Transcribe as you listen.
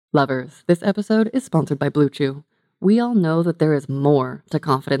Lovers, this episode is sponsored by Blue Chew. We all know that there is more to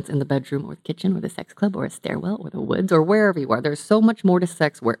confidence in the bedroom or the kitchen or the sex club or a stairwell or the woods or wherever you are. There's so much more to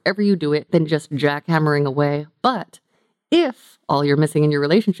sex wherever you do it than just jackhammering away. But if all you're missing in your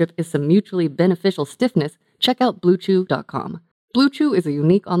relationship is some mutually beneficial stiffness, check out BlueChew.com. Blue Chew is a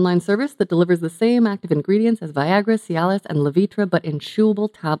unique online service that delivers the same active ingredients as Viagra, Cialis, and Levitra, but in chewable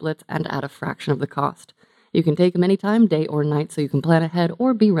tablets and at a fraction of the cost. You can take them anytime, day or night, so you can plan ahead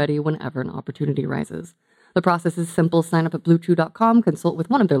or be ready whenever an opportunity arises. The process is simple. Sign up at BlueChew.com, consult with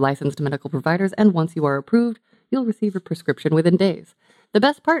one of their licensed medical providers, and once you are approved, you'll receive a prescription within days. The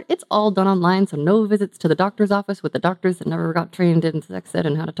best part, it's all done online, so no visits to the doctor's office with the doctors that never got trained in sex ed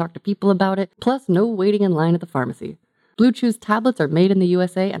and how to talk to people about it, plus no waiting in line at the pharmacy. Blue Chew's tablets are made in the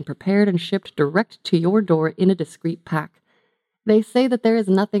USA and prepared and shipped direct to your door in a discreet pack. They say that there is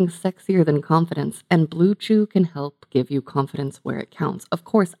nothing sexier than confidence, and Blue Chew can help give you confidence where it counts. Of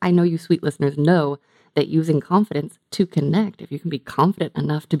course, I know you sweet listeners know that using confidence to connect, if you can be confident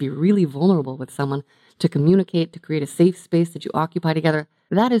enough to be really vulnerable with someone, to communicate, to create a safe space that you occupy together,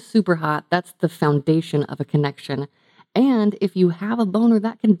 that is super hot. That's the foundation of a connection. And if you have a boner,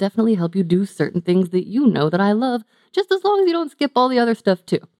 that can definitely help you do certain things that you know that I love, just as long as you don't skip all the other stuff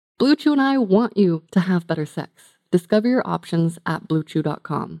too. Blue Chew and I want you to have better sex. Discover your options at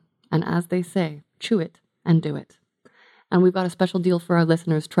BlueChew.com. And as they say, chew it and do it. And we've got a special deal for our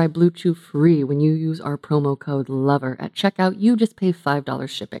listeners. Try Blue Chew free when you use our promo code LOVER. At checkout, you just pay $5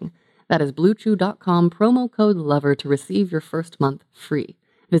 shipping. That is BlueChew.com, promo code LOVER to receive your first month free.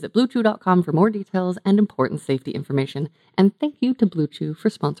 Visit BlueChew.com for more details and important safety information. And thank you to Blue Chew for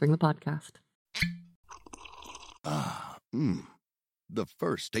sponsoring the podcast. The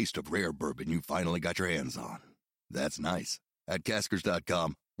first taste of rare bourbon you finally got your hands on. That's nice. At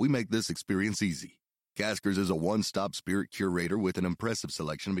Caskers.com, we make this experience easy. Caskers is a one-stop spirit curator with an impressive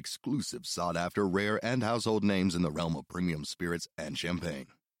selection of exclusive, sought-after, rare, and household names in the realm of premium spirits and champagne.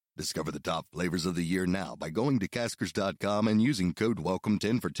 Discover the top flavors of the year now by going to Caskers.com and using code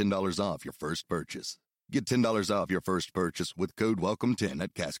WELCOME10 for $10 off your first purchase. Get $10 off your first purchase with code WELCOME10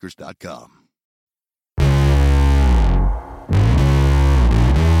 at Caskers.com.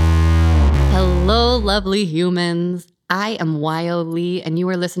 Hello, lovely humans. I am Wyo Lee, and you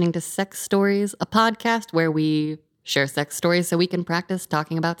are listening to Sex Stories, a podcast where we share sex stories so we can practice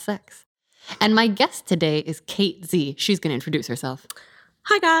talking about sex. And my guest today is Kate Z. She's going to introduce herself.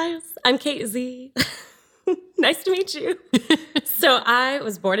 Hi, guys. I'm Kate Z. Nice to meet you. So I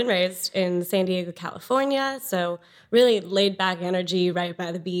was born and raised in San Diego, California. So really laid back energy, right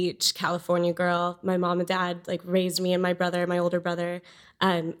by the beach, California girl. My mom and dad raised me and my brother, my older brother,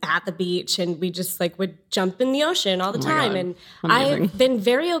 at the beach, and we just would jump in the ocean all the time. And amazing. I've been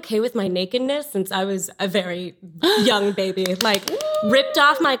very okay with my nakedness since I was a very young baby. Ripped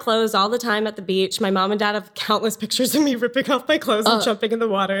off my clothes all the time at the beach. My mom and dad have countless pictures of me ripping off my clothes and jumping in the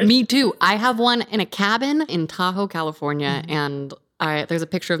water. Me too. I have one in a cabin in Tahoe, California, and there's a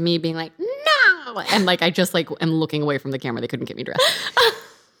picture of me being like, no! And I just am looking away from the camera. They couldn't get me dressed.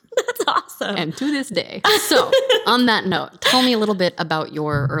 That's awesome. And to this day. So, on that note, tell me a little bit about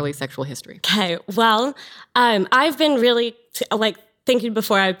your early sexual history. Okay, well, I've been really, thinking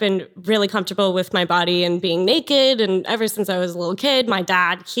before, I've been really comfortable with my body and being naked. And ever since I was a little kid, my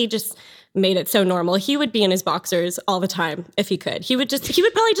dad, he just made it so normal. He would be in his boxers all the time if he could. He would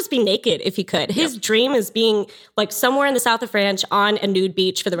probably just be naked if he could. His dream is being somewhere in the south of France on a nude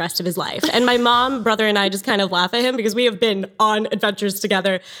beach for the rest of his life. And my mom, brother, and I just kind of laugh at him because we have been on adventures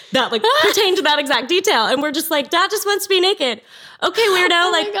together that pertain to that exact detail. And we're just Dad just wants to be naked. Okay,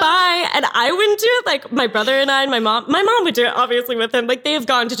 weirdo, bye. And I wouldn't do it. My brother and I and my mom would do it obviously with him. They have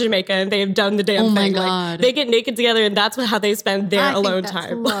gone to Jamaica and they have done the damn thing. God. They get naked together and that's how they spend their alone think that's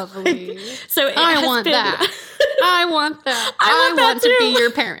time. Lovely. So I want that. I want that. I want to be your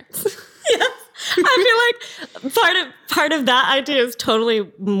parents. Yes. I feel part of that idea is totally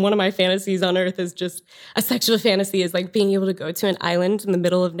one of my fantasies on earth is just a sexual fantasy is being able to go to an island in the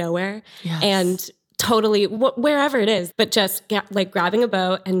middle of nowhere and totally wherever it is, but just grabbing a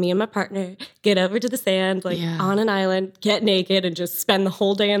boat and me and my partner get over to the sand, on an island, get naked and just spend the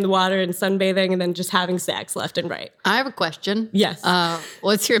whole day in the water and sunbathing and then just having sex left and right. I have a question. Yes.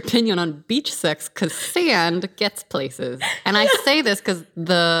 What's your opinion on beach sex? Because sand gets places. And I say this because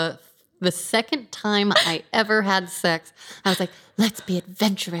the second time I ever had sex, I was like, let's be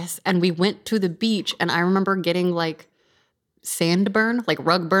adventurous. And we went to the beach and I remember getting sand burn,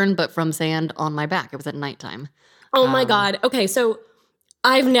 rug burn, but from sand on my back. It was at nighttime. Oh my God. Okay, so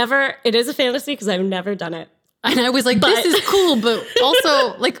it is a fantasy because I've never done it. And I was this is cool, but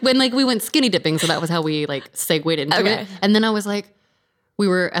also when we went skinny dipping, so that was how we segued into it. And then I was we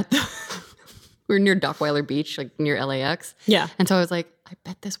were at the we were near Dockweiler Beach, like near LAX. Yeah. And so I was like, I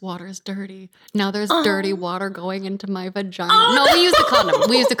bet this water is dirty. Now there's dirty water going into my vagina. Oh, no, we used a condom.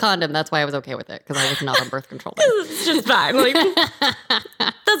 We used a condom. That's why I was okay with it, because I was not on birth control. It's just fine. Like,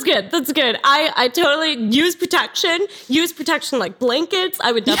 that's good. That's good. I totally use protection like blankets.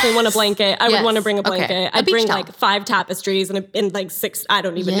 I would definitely want a blanket. I would want to bring a blanket. Okay. I'd beach bring towel. like 5 tapestries and like 6, I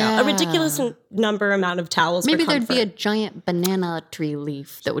don't even know. A ridiculous amount of towels. Maybe for there'd be a comfort. giant banana tree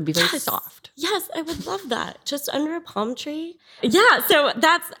leaf that would be very Yes. soft. Yes, I would love that. Just under a palm tree. Yeah, so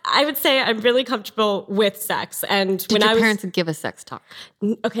I would say I'm really comfortable with sex. And Did when your I was parents give a sex talk?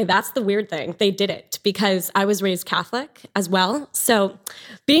 okay, that's the weird thing. They didn't, because I was raised Catholic as well. So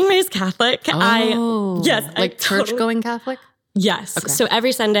being raised Catholic, Like church going Catholic? Yes. Okay. So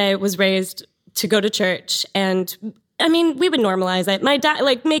every Sunday was raised to go to church, and I mean, we would normalize it. My dad,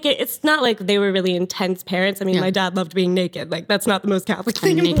 like, make it, it's not like they were really intense parents. I mean, my dad loved being naked. Like, that's not the most Catholic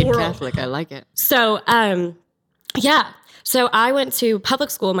thing in the Naked world. Catholic, I like it. So, yeah. So I went to public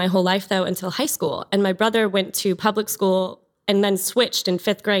school my whole life, though, until high school. And my brother went to public school and then switched in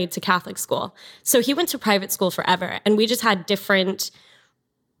 5th grade to Catholic school. So he went to private school forever. And we just had different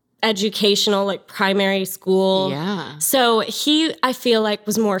educational, like primary school. Yeah. So he, I feel like,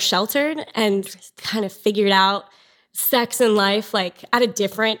 was more sheltered and kind of figured out sex and life like at a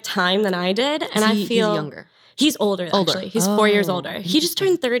different time than I did. And I feel he's younger. He's older, actually. He's 4 years older. He just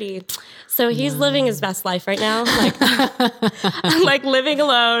turned 30. So he's living his best life right now. Like, I'm like living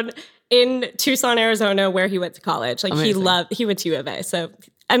alone in Tucson, Arizona, where he went to college. Like he went to U of A. So,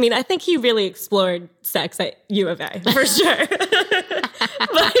 I mean, I think he really explored sex at U of A for sure.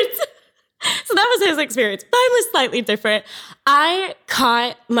 So that was his experience. Mine was slightly different. I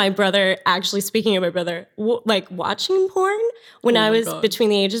caught my brother, actually, speaking of my brother, like watching porn when I was between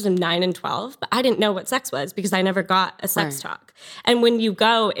the ages of 9 and 12. But I didn't know what sex was because I never got a sex talk. And when you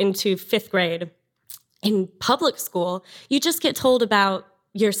go into 5th grade in public school, you just get told about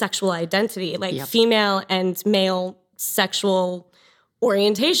your sexual identity, like female and male sexual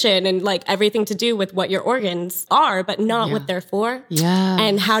orientation and like everything to do with what your organs are, but not what they're for. Yeah.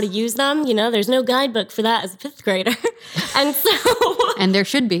 And how to use them. You know, there's no guidebook for that as a 5th grader. And so And there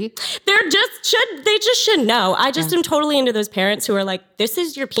should be. they just should know. I just am totally into those parents who are like, this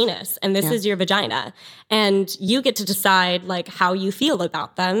is your penis and this is your vagina. And you get to decide like how you feel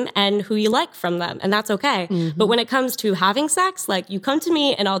about them and who you like from them. And that's okay. Mm-hmm. But when it comes to having sex, like you come to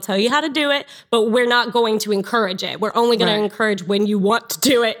me and I'll tell you how to do it, but we're not going to encourage it. We're only going to encourage when you want to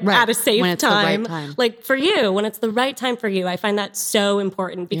do it at a safe when it's time. the right time. Like for you, when it's the right time for you. I find that so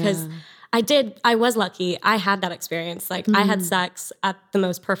important because I was lucky. I had that experience. Like I had sex at the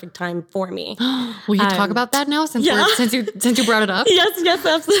most perfect time for me. Will you talk about that now since you brought it up? Yes,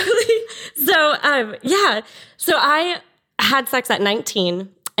 absolutely. So, So I had sex at 19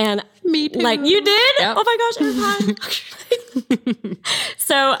 and Me too. like you did? Yep. Oh my gosh, it was hot.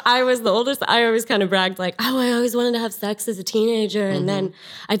 So I was the oldest. I always kind of bragged like, oh, I always wanted to have sex as a teenager. And then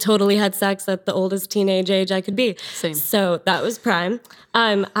I totally had sex at the oldest teenage age I could be. Same. So that was prime.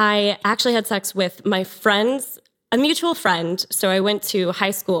 I actually had sex with my friends, a mutual friend. So I went to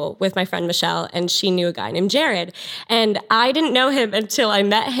high school with my friend Michelle, and she knew a guy named Jared. And I didn't know him until I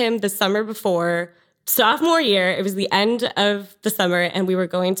met him the summer before sophomore year. It was the end of the summer, and we were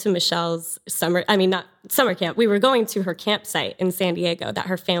going to Michelle's not summer camp. We were going to her campsite in San Diego that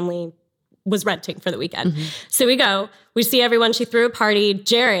her family was renting for the weekend. So we go, we see everyone. She threw a party.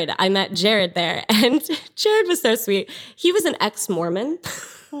 I met Jared there, and Jared was so sweet. He was an ex-Mormon.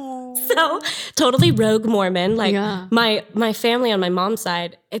 So totally rogue Mormon. Like my family on my mom's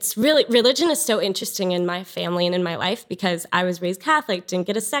side, it's really, religion is so interesting in my family and in my life because I was raised Catholic, didn't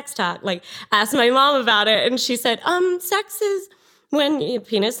get a sex talk, like asked my mom about it. And she said, sex is when your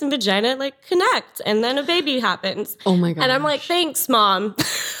penis and vagina like connect and then a baby happens. Oh my God. And I'm like, thanks, Mom.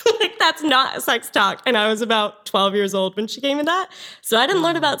 Like that's not a sex talk. And I was about 12 years old when she gave me that. So I didn't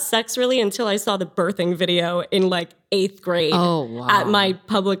learn about sex really until I saw the birthing video in like 8th grade at my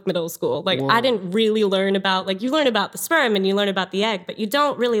public middle school. Like I didn't really learn about, like you learn about the sperm and you learn about the egg, but you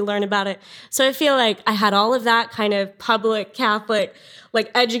don't really learn about it. So I feel like I had all of that kind of public Catholic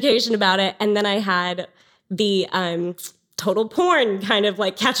like education about it. And then I had the total porn kind of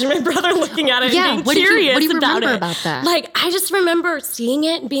like catching my brother looking at it and being curious what do you about remember it. about that? Like, I just remember seeing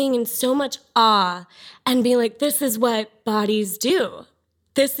it and being in so much awe and being like, this is what bodies do.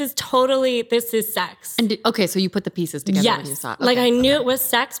 This is sex. And so you put the pieces together when you saw it. Like I knew it was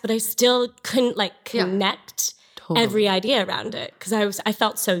sex, but I still couldn't like connect every idea around it because I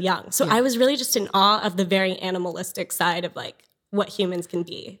felt so young. So I was really just in awe of the very animalistic side of like what humans can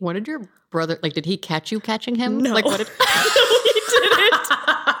be. What did your brother, like, did he catch you catching him? No. Like, what did... No, he didn't.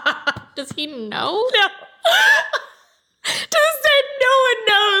 Does he know? No. To this day, no one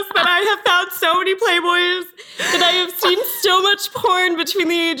knows that I have found so many Playboys, that I have seen so much porn between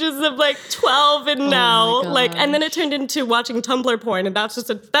the ages of like 12 and now. Like, and then it turned into watching Tumblr porn, and that's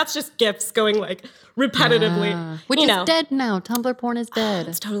just GIFs going like repetitively. Yeah. Which is dead now. Tumblr porn is dead.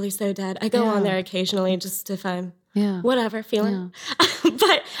 It's totally so dead. I go on there occasionally just if I'm feeling. Yeah.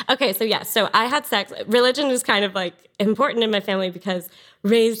 But okay, so I had sex. Religion is kind of like important in my family because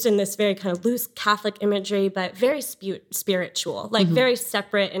raised in this very kind of loose Catholic imagery, but very spiritual, like very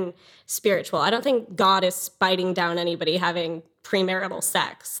separate and spiritual. I don't think God is spiting down anybody having premarital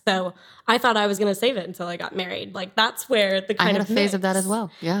sex, though I thought I was going to save it until I got married. Like that's where the kind of I had a phase of that as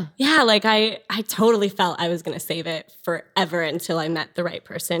well. Yeah. Yeah, like I totally felt I was going to save it forever until I met the right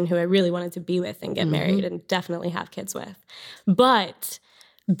person who I really wanted to be with and get married and definitely have kids with. But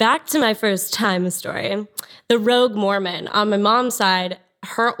back to my first time story, the rogue Mormon. On my mom's side,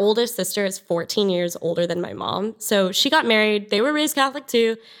 her oldest sister is 14 years older than my mom. So she got married. They were raised Catholic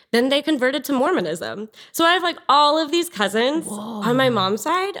too. Then they converted to Mormonism. So I have like all of these cousins on my mom's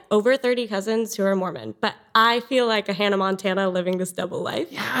side, over 30 cousins who are Mormon. But I feel like a Hannah Montana living this double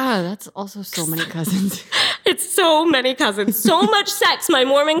life. Yeah, that's also so many cousins. It's so many cousins. So much sex my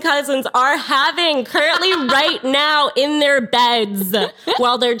Mormon cousins are having currently right now in their beds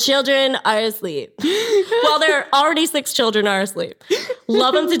while their children are asleep. While their already 6 children are asleep.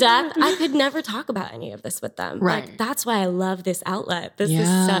 Love them to death. I could never talk about any of this with them. Right. Like, that's why I love this outlet. This is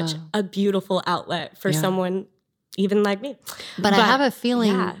such a beautiful outlet for someone even like me. But I have a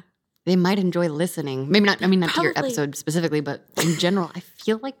feeling they might enjoy listening. Maybe not, not to your episode specifically, but in general, I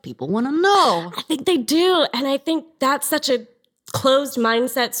feel like people want to know. I think they do. And I think that's such a closed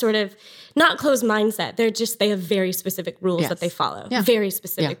mindset, sort of, not closed mindset. They have very specific rules that they follow. Yeah. Very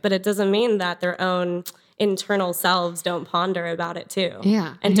specific. Yeah. But it doesn't mean that their own internal selves don't ponder about it too.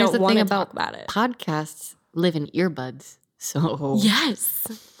 Yeah. And don't want to talk about it. Podcasts live in earbuds. So yes.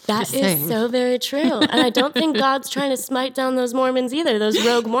 That is so very true. And I don't think God's trying to smite down those Mormons either, those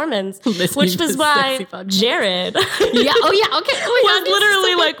rogue Mormons. Which was why Jared okay. was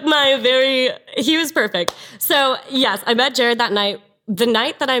literally like he was perfect. So yes, I met Jared that night. The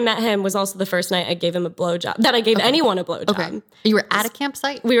night that I met him was also the first night I gave him a blowjob, that I gave anyone a blowjob. Okay. You were at a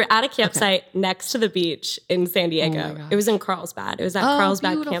campsite? We were at a campsite next to the beach in San Diego. It was in Carlsbad. It was at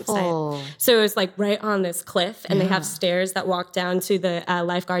Carlsbad campsite. So it was like right on this cliff, and they have stairs that walk down to the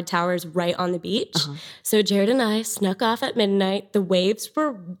lifeguard towers right on the beach. So Jared and I snuck off at midnight. The waves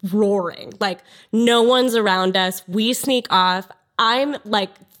were roaring. Like no one's around us. We sneak off. I'm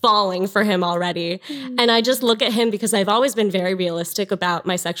like falling for him already. And I just look at him because I've always been very realistic about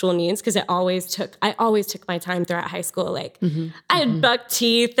my sexual needs because I always took my time throughout high school. Like I had buck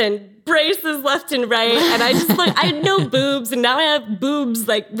teeth and braces left and right. And I just I had no boobs, and now I have boobs,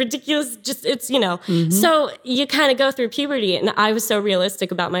 like ridiculous. Just it's, So you kind of go through puberty, and I was so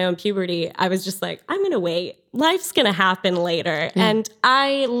realistic about my own puberty. I was just like, I'm going to wait. Life's going to happen later. And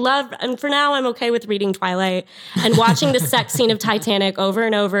and for now I'm okay with reading Twilight and watching the sex scene of Titanic over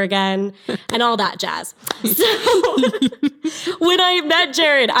and over again and all that jazz. So when I met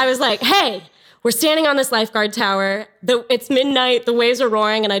Jared, I was like, hey, we're standing on this lifeguard tower. It's midnight. The waves are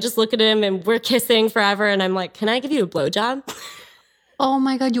roaring. And I just look at him and we're kissing forever. And I'm like, can I give you a blowjob? Oh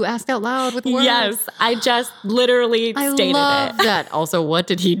my God, you asked out loud with words. Yes, I just literally stated it. I love that. Also, what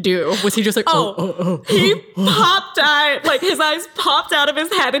did he do? Was he just like, He popped out, like his eyes popped out of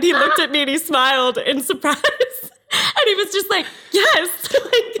his head, and he looked at me and he smiled in surprise. And he was just like, yes.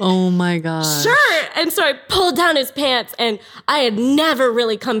 Like, oh my God. Sure. And so I pulled down his pants, and I had never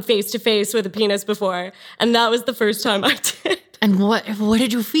really come face to face with a penis before. And that was the first time I did. And what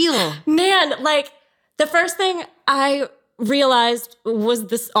did you feel? Man, like the first thing I realized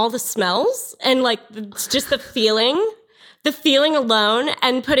was all the smells and like just the feeling alone,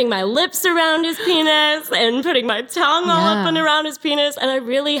 and putting my lips around his penis and putting my tongue all up and around his penis. And I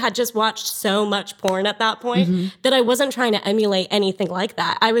really had just watched so much porn at that point that I wasn't trying to emulate anything like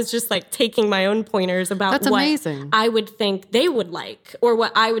that. I was just like taking my own pointers about what I would think they would like or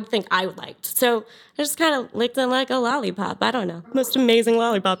what I would think I would like. So I just kind of licked it like a lollipop. I don't know. Most amazing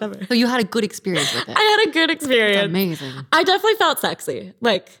lollipop ever. So you had a good experience with it. I had a good experience. That's amazing. I definitely felt sexy.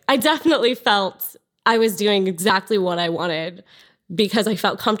 Like I definitely felt I was doing exactly what I wanted because I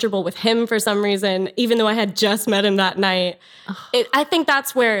felt comfortable with him for some reason, even though I had just met him that night. I think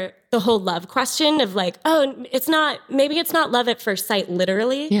that's where the whole love question of like, maybe it's not love at first sight,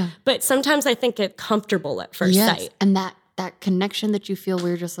 literally, but sometimes I think it's comfortable at first sight. And that connection that you feel where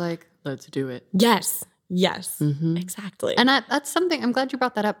you're just like, let's do it. Yes, exactly. And that's something, I'm glad you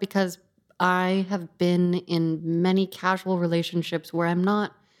brought that up because I have been in many casual relationships where I'm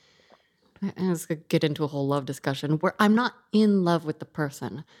not, let's get into a whole love discussion, where I'm not in love with the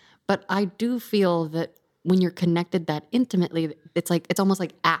person. But I do feel that when you're connected that intimately, it's almost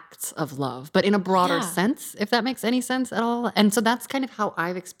like acts of love, but in a broader sense, if that makes any sense at all. And so that's kind of how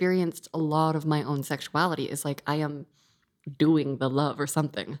I've experienced a lot of my own sexuality, is like I am doing the love or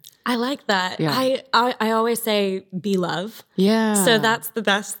something. I like that. Yeah. I always say be love. Yeah. So that's the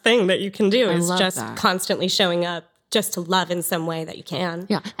best thing that you can do, is love just that. constantly showing up just to love in some way that you can.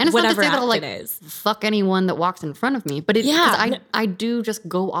 Yeah. And it's whatever not to say that I'll act like it is. fuck anyone that walks in front of me, but I do just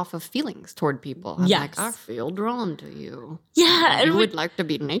go off of feelings toward people. I'm like, I feel drawn to you. Yeah. You would like to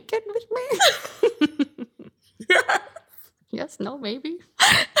be naked with me? Yes, no, maybe.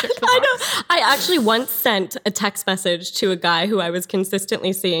 I know. I actually once sent a text message to a guy who I was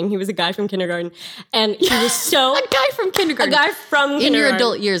consistently seeing. He was a guy from kindergarten, and he was so A guy from kindergarten. A guy from kindergarten. In your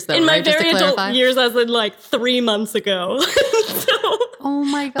adult years, though, in my right? Just to very adult clarify? years, as in like 3 months ago. Oh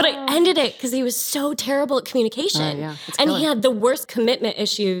my God. But I ended it because he was so terrible at communication. yeah. It's And killer. he had the worst commitment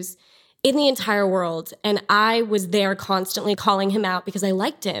issues in the entire world. And I was there constantly calling him out because I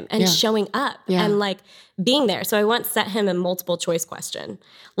liked him and showing up and like being there. So I once set him a multiple choice question.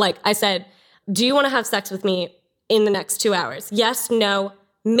 Like I said, do you want to have sex with me in the next 2 hours? Yes, no,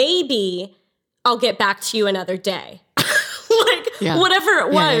 maybe I'll get back to you another day. Whatever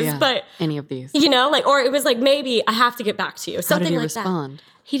it was, but any of these. you know, like, or it was like, maybe I have to get back to you. Something How did he like respond?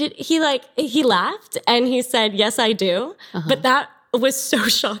 that. He laughed and he said, yes, I do. But that was so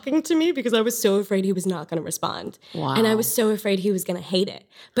shocking to me because I was so afraid he was not going to respond. Wow. And I was so afraid he was going to hate it.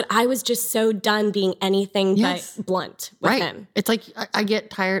 But I was just so done being anything but blunt with him. It's like I get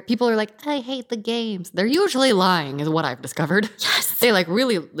tired. People are like, I hate the games. They're usually lying, is what I've discovered. Yes. They like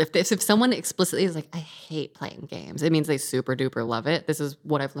really, if someone explicitly is like, I hate playing games, it means they super duper love it. This is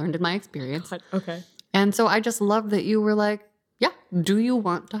what I've learned in my experience. Okay. And so I just love that you were like, yeah, do you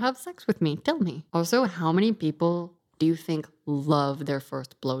want to have sex with me? Tell me. Also, how many people do you think love their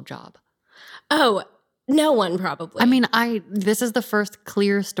first blowjob? Oh, no one probably. I mean, this is the first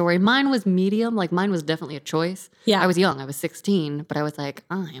clear story. Mine was medium. Like mine was definitely a choice. Yeah. I was young. I was 16, but I was like,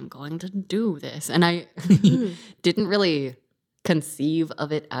 I am going to do this. And I didn't really conceive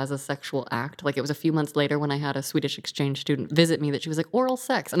of it as a sexual act. Like it was a few months later when I had a Swedish exchange student visit me that she was like, oral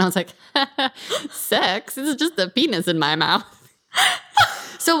sex. And I was like, sex? This is just a penis in my mouth.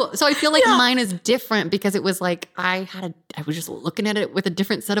 So I feel like mine is different because it was like I was just looking at it with a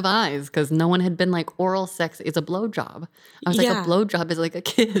different set of eyes because no one had been like, oral sex is a blowjob. I was like, a blowjob is like a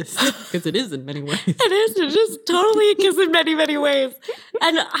kiss because it is in many ways. It is totally a kiss in many, many ways.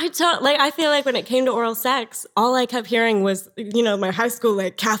 And I feel like when it came to oral sex, all I kept hearing was, you know, my high school,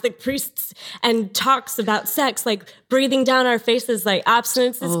 like Catholic priests and talks about sex, like breathing down our faces, like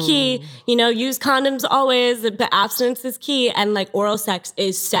abstinence is key, you know, use condoms always, but abstinence is key. And like oral sex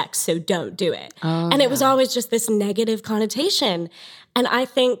is sex, so don't do it. And it was always just this negative connotation. And I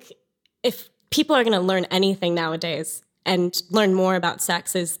think if people are going to learn anything nowadays and learn more about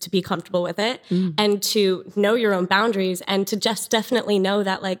sex, is to be comfortable with it and to know your own boundaries and to just definitely know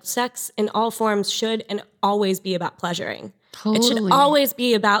that like sex in all forms should and always be about pleasuring. Totally. It should always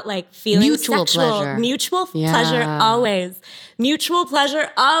be about like feeling Mutual sexual. pleasure. Mutual pleasure always. Mutual pleasure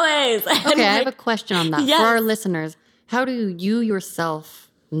always. Okay, I have a question on that. For our listeners, how do you yourself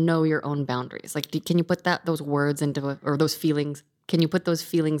know your own boundaries? Like, can you put those words into, or those feelings, can you put those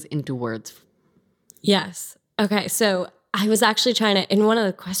feelings into words? Yes. Okay, so I was actually trying to, in one of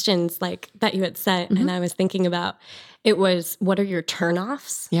the questions like that you had sent, and I was thinking about, it was, what are your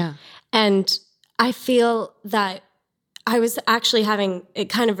turnoffs? Yeah. And I feel that I was actually having, it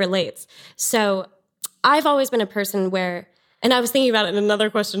kind of relates. So I've always been a person where, and I was thinking about it in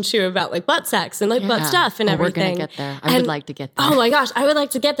another question too, about like butt sex and like butt stuff and everything. We're going to get there. I would like to get there. Oh my gosh, I would like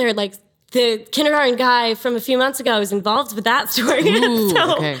to get there. Like the kindergarten guy from a few months ago was involved with that story. Ooh,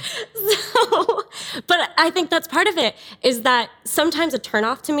 okay. But I think that's part of it, is that sometimes a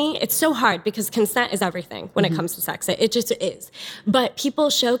turnoff to me, it's so hard because consent is everything when it comes to sex. It just is. But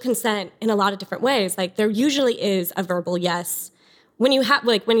people show consent in a lot of different ways. Like there usually is a verbal yes. When you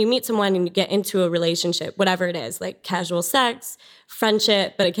when you meet someone and you get into a relationship, whatever it is, like casual sex,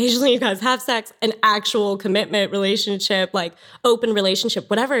 friendship, but occasionally you guys have sex, an actual commitment relationship, like open relationship,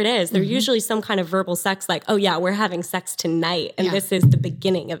 whatever it is, there's usually some kind of verbal sex, like, oh yeah, we're having sex tonight, and this is the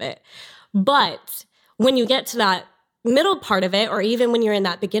beginning of it. But when you get to that middle part of it, or even when you're in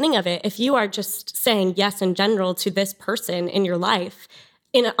that beginning of it, if you are just saying yes in general to this person in your life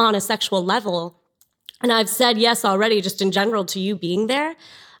on a sexual level, and I've said yes already just in general to you being there,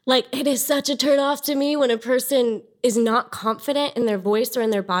 Like, it is such a turn off to me when a person is not confident in their voice or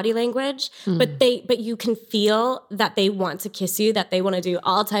in their body language, but you can feel that they want to kiss you, that they want to do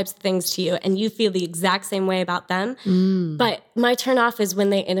all types of things to you, and you feel the exact same way about them. But my turn off is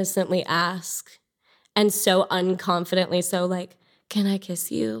when they innocently ask, and so unconfidently, so like, can I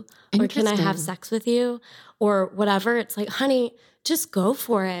kiss you? Or can I have sex with you? Or whatever. It's like, honey, just go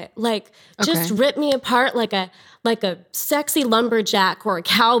for it. Like, just rip me apart like a sexy lumberjack or a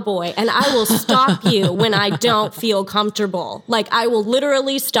cowboy, and I will stop you when I don't feel comfortable. Like, I will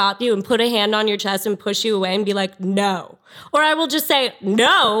literally stop you and put a hand on your chest and push you away and be like, no. Or I will just say,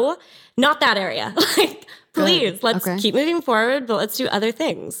 no, not that area. Like, please, let's keep moving forward, but let's do other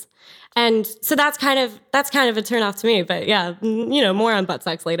things. And so that's kind of a turn off to me. But yeah, more on butt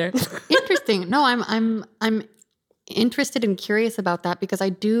sex later. Interesting. No, I'm interested and curious about that because I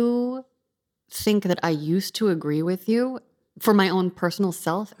do think that I used to agree with you for my own personal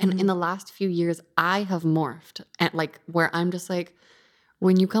self. And in the last few years, I have morphed at like where I'm just like,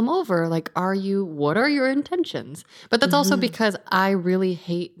 when you come over, like, what are your intentions? But that's also because I really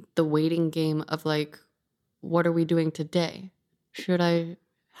hate the waiting game of like, what are we doing today?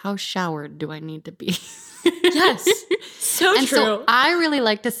 How showered do I need to be? Yes. So and true. So I really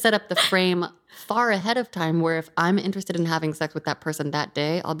like to set up the frame far ahead of time where if I'm interested in having sex with that person that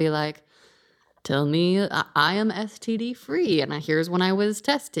day, I'll be like, tell me I am STD free and here's when I was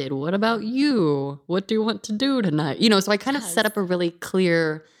tested. What about you? What do you want to do tonight? So I kind of set up a really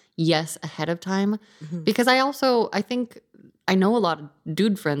clear yes ahead of time because I think I know a lot of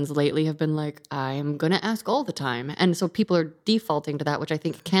dude friends lately have been like, I'm going to ask all the time. And so people are defaulting to that, which I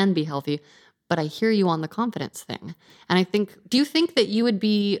think can be healthy. But I hear you on the confidence thing. And I think, do you think that you would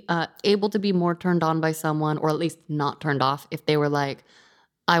be able to be more turned on by someone or at least not turned off if they were like,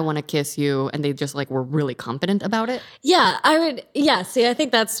 I want to kiss you and they just like were really confident about it? Yeah, I would. Yeah, see, I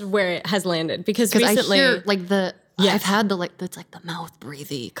think that's where it has landed because recently. I hear like I've had it's like the mouth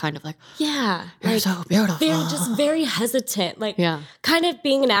breathy kind of like, yeah, you're like, so beautiful. They're just very hesitant. Like, yeah. Kind of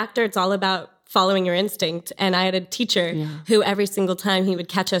being an actor, it's all about following your instinct. And I had a teacher who every single time he would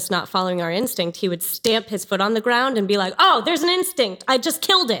catch us not following our instinct, he would stamp his foot on the ground and be like, oh, there's an instinct. I just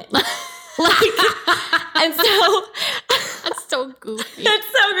killed it. And so that's so goofy. It's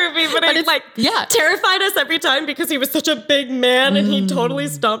so goofy, but it like terrified us every time because he was such a big man and he totally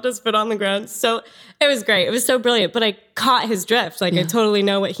stomped his foot on the ground. So it was great. It was so brilliant, but I caught his drift. Like I totally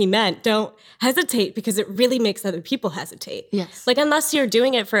know what he meant. Don't hesitate because it really makes other people hesitate. Yes. Like unless you're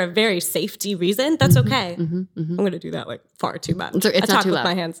doing it for a very safety reason, that's okay. I'm going to do that like far too much. It's I talk with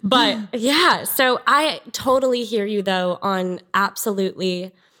my hands. But yeah, so I totally hear you though on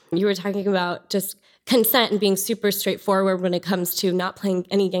absolutely. You were talking about just consent and being super straightforward when it comes to not playing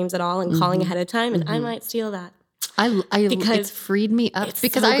any games at all and calling ahead of time. And I might steal that. Because it's freed me up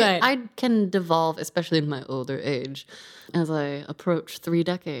because so I can devolve, especially in my older age, as I approach 3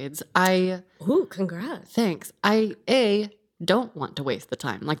 decades. Ooh, congrats. Thanks. I don't want to waste the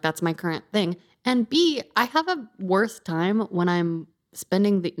time. Like that's my current thing. And B, I have a worse time when I'm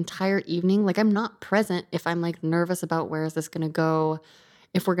spending the entire evening. Like I'm not present if I'm like nervous about where is this going to go.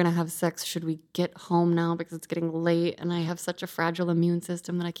 If we're going to have sex, should we get home now because it's getting late and I have such a fragile immune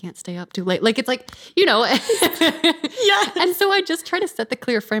system that I can't stay up too late? Like, it's like, Yeah. And so I just try to set the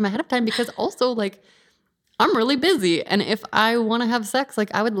clear frame ahead of time because also, like, I'm really busy. And if I want to have sex,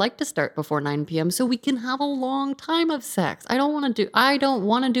 like, I would like to start before 9 p.m. so we can have a long time of sex. I don't want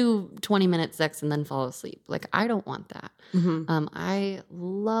to do 20-minute sex and then fall asleep. Like, I don't want that.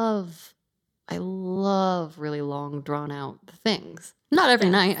 I love really long, drawn out things. Not every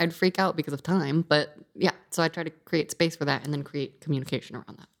night. I'd freak out because of time, but yeah. So I try to create space for that and then create communication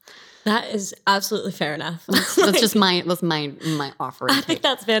around that. That is absolutely fair enough. That's just my offering. I think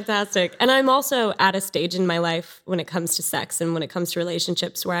that's fantastic. And I'm also at a stage in my life when it comes to sex and when it comes to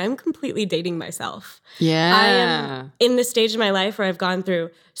relationships where I'm completely dating myself. Yeah. I am in this stage of my life where I've gone through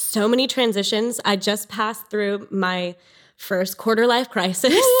so many transitions. I just passed through my first quarter life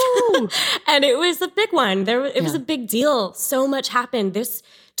crisis. And it was a big one. It was a big deal. So much happened. This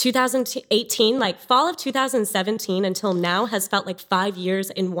 2018, like fall of 2017 until now has felt like 5 years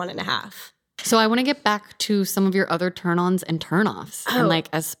in 1.5. So I want to get back to some of your other turn-ons and turn-offs and like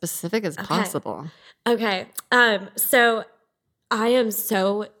as specific as possible. Okay. So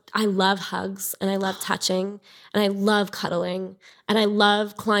I love hugs and I love touching and I love cuddling and I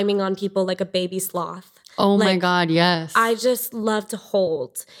love climbing on people like a baby sloth. Oh my God, yes. I just love to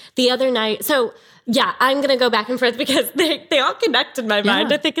hold. The other night, so yeah, I'm going to go back and forth because they all connect in my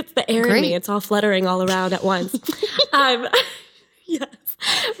mind. I think it's the air in me. It's all fluttering all around at once. Yes.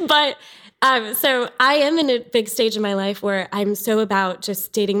 But So I am in a big stage in my life where I'm so about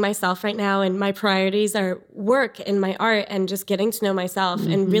just dating myself right now, and my priorities are work and my art and just getting to know myself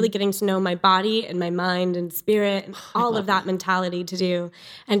and really getting to know my body and my mind and spirit and all of that mentality to do,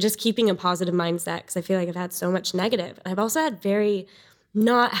 and just keeping a positive mindset, because I feel like I've had so much negative. I've also had very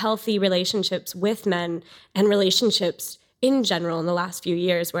not healthy relationships with men and relationships in general in the last few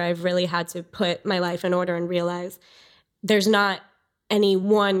years, where I've really had to put my life in order and realize there's not any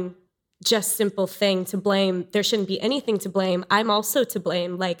one just simple thing to blame. There shouldn't be anything to blame. I'm also to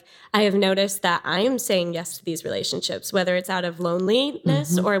blame. Like, I have noticed that I am saying yes to these relationships, whether it's out of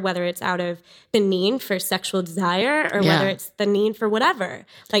loneliness or whether it's out of the need for sexual desire or whether it's the need for whatever,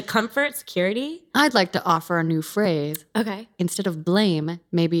 like comfort, security. I'd like to offer a new phrase. Okay. Instead of blame,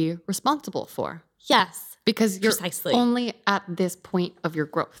 maybe responsible for. Yes. Because you're Precisely. only at this point of your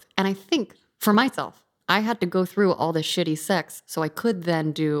growth. And I think for myself, I had to go through all this shitty sex so I could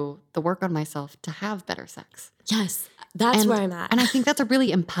then do the work on myself to have better sex. Yes. That's where I'm at. And I think that's a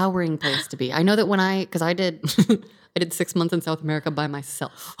really empowering place to be. I know that because I did I did 6 months in South America by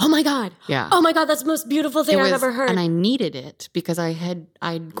myself. Oh my God. Yeah. Oh my God. That's the most beautiful thing I've ever heard. And I needed it because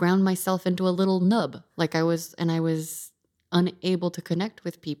I'd ground myself into a little nub. Like I was unable to connect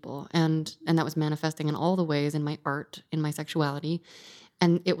with people. And that was manifesting in all the ways, in my art, in my sexuality.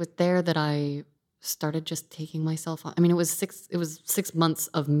 And it was there that I started just taking myself on. I mean, it was 6 months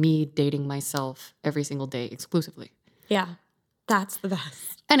of me dating myself every single day exclusively. Yeah. That's the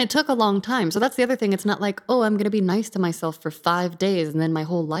best. And it took a long time. So that's the other thing. It's not like, oh, I'm going to be nice to myself for 5 days and then my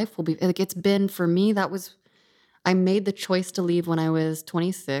whole life will be like, it's been for me. I made the choice to leave when I was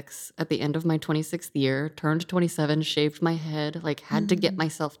 26 at the end of my 26th year, turned 27, shaved my head, like had to get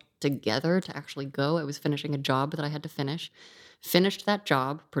myself together to actually go. I was finishing a job that I had to finish. Finished that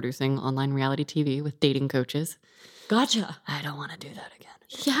job producing online reality TV with dating coaches. Gotcha. I don't want to do that again.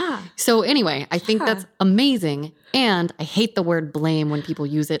 Yeah. So anyway, I think that's amazing. And I hate the word blame when people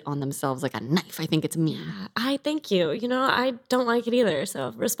use it on themselves like a knife. I think it's mean. I thank you. You know, I don't like it either.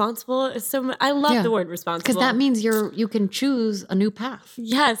 So responsible is so I love the word responsible. Because that means you can choose a new path.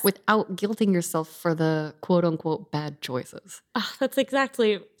 Yes. Without guilting yourself for the quote unquote bad choices. Oh, that's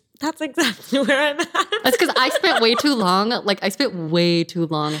exactly where I'm at. That's because I spent way too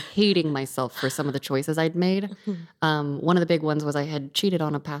long hating myself for some of the choices I'd made. One of the big ones was I had cheated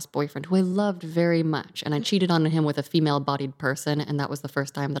on a past boyfriend who I loved very much. And I cheated on him with a female-bodied person. And that was the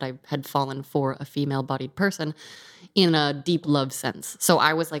first time that I had fallen for a female-bodied person in a deep love sense. So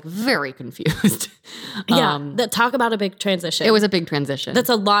I was like very confused. Talk about a big transition. It was a big transition. That's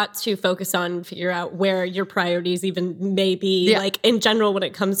a lot to focus on, figure out where your priorities even may be, like in general when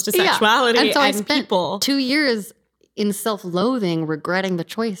it comes to sexuality and, so I and spent people. 2 years in self-loathing, regretting the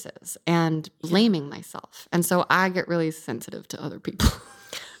choices and blaming myself. And so I get really sensitive to other people.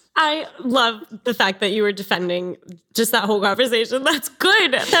 I love the fact that you were defending just that whole conversation. That's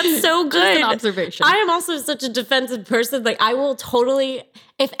good. That's so good. Just an observation. I am also such a defensive person. Like, I will totally,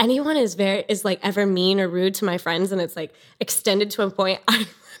 if anyone is like ever mean or rude to my friends and it's like extended to a point,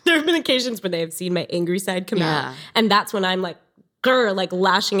 there have been occasions where they have seen my angry side come out. And that's when I'm like, like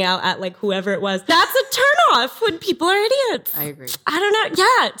lashing out at like whoever it was. That's a turnoff when people are idiots. I agree. I don't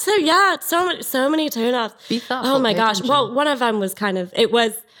know. Yeah. So many turnoffs. Be thoughtful. Oh my gosh. Attention. Well, one of them was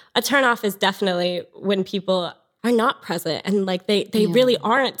a turnoff is definitely when people are not present and like they really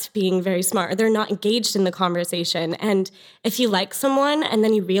aren't being very smart or they're not engaged in the conversation. And if you like someone and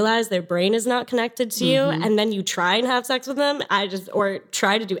then you realize their brain is not connected to you and then you try and have sex with them, or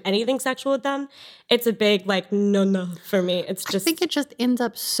try to do anything sexual with them, it's a big like no for me. It's just, I think it just ends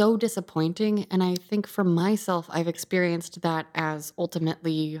up so disappointing. And I think for myself, I've experienced that as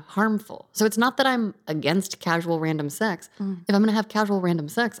ultimately harmful. So it's not that I'm against casual random sex. If I'm going to have casual random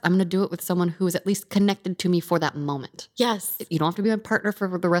sex, I'm going to do it with someone who is at least connected to me for that moment. Yes. You don't have to be my partner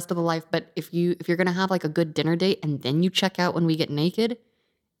for the rest of the life, but if you're going to have like a good dinner date and then you check out when we get naked,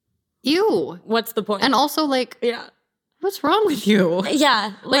 ew. What's the point? And also like, what's wrong with you?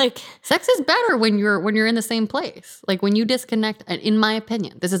 Yeah, like sex is better when you're in the same place. Like when you disconnect, and in my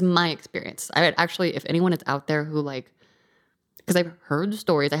opinion, this is my experience. I would actually, if anyone is out there who like, because I've heard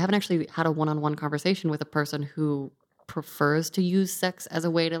stories, I haven't actually had a one-on-one conversation with a person who prefers to use sex as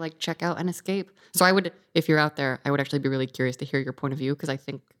a way to like check out and escape. So I would, if you're out there, I would actually be really curious to hear your point of view because I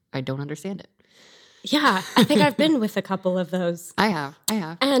think I don't understand it. Yeah, I think I've been with a couple of those. I have.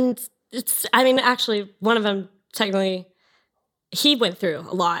 And actually one of them technically, he went through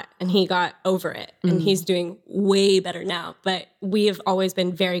a lot and he got over it and he's doing way better now. But we have always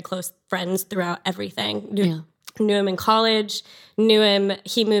been very close friends throughout everything. Knew him in college, knew him,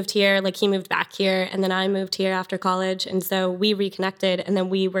 he moved here, like he moved back here, and then I moved here after college. And so we reconnected, and then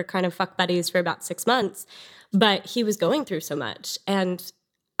we were kind of fuck buddies for about 6 months. But he was going through so much, and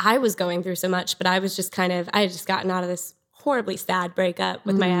I was going through so much, but I was just I had just gotten out of this horribly sad breakup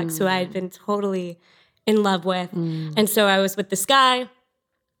with my ex who I had been totally in love with. And so I was with this guy,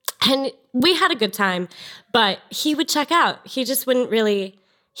 and we had a good time, but he would check out. He just wouldn't really...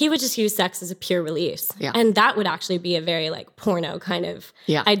 He would just use sex as a pure release. Yeah. And that would actually be a very like porno kind of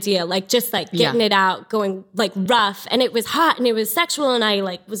idea. Like just like getting it out, going like rough. And it was hot and it was sexual and I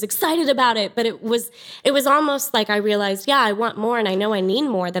like was excited about it. But it was almost like I realized, I want more and I know I need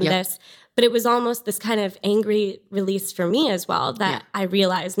more than this. But it was almost this kind of angry release for me as well that I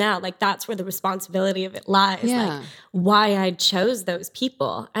realize now, like that's where the responsibility of it lies. Like why I chose those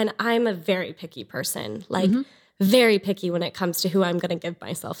people. And I'm a very picky person. Like very picky when it comes to who I'm going to give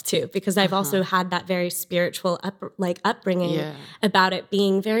myself to, because I've also had that very spiritual upbringing about it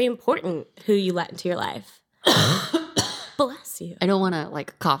being very important who you let into your life. Bless you. I don't want to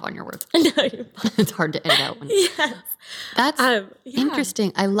like cough on your words. No, you're fine. It's hard to edit out. Yes. That's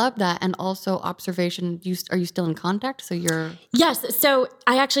interesting. I love that. And also observation, are you still in contact? So you're... Yes. So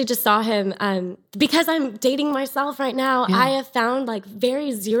I actually just saw him because I'm dating myself right now. I have found like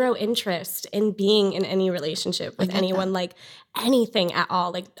very zero interest in being in any relationship with anyone, like anything at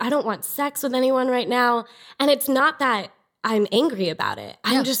all. Like I don't want sex with anyone right now. And it's not that I'm angry about it.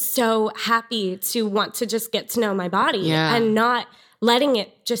 I'm just so happy to want to just get to know my body and not letting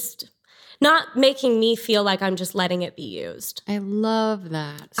it not making me feel like I'm just letting it be used. I love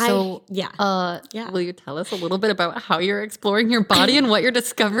that. So, will you tell us a little bit about how you're exploring your body and what you're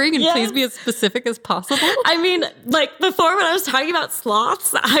discovering? And please be as specific as possible. I mean, like before when I was talking about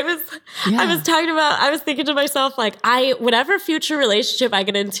sloths, I was thinking to myself, like whatever future relationship I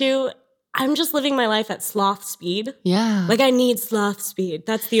get into, I'm just living my life at sloth speed. Yeah. Like I need sloth speed.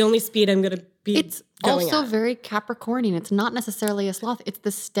 That's the only speed I'm going to be It's also very Capricornian. It's not necessarily a sloth. It's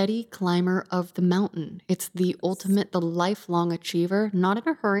the steady climber of the mountain. It's the ultimate, the lifelong achiever, not in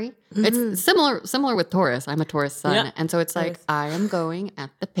a hurry. It's similar with Taurus. I'm a Taurus sun. And so it's like, I am going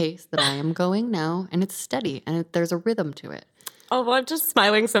at the pace that I am going now. And it's steady. And there's a rhythm to it. Oh, well, I'm just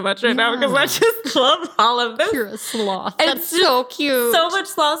smiling so much right now because I just love all of this. You're a sloth. That's so cute. So much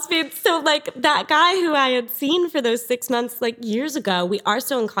sloth speed. So, like, that guy who I had seen for those 6 months, like, years ago, we are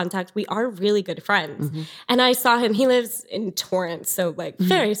still in contact. We are really good friends. And I saw him. He lives in Torrance, so, like,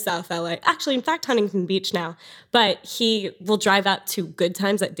 very South LA. Actually, in fact, Huntington Beach now. But he will drive up to Good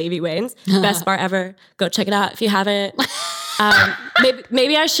Times at Davy Wayne's. Best bar ever. Go check it out if you haven't.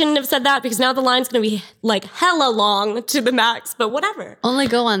 Maybe I shouldn't have said that because now the line's going to be like hella long to the max, but whatever. Only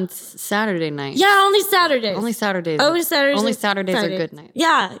go on Saturday night. Yeah, only Saturdays. Only Saturdays. Only Saturdays. Only Saturdays are good nights.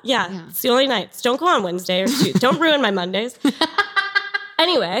 Yeah. It's the only nights. Don't go on Wednesday or Tuesday. Don't ruin my Mondays.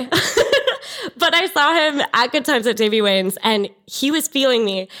 Anyway, but I saw him at Good Times at Davy Wayne's and he was feeling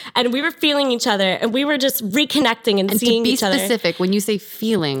me and we were feeling each other and we were just reconnecting and seeing each other. And to be specific, when you say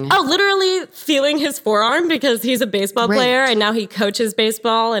feeling. Oh, literally feeling his forearm because he's a baseball player and now he coaches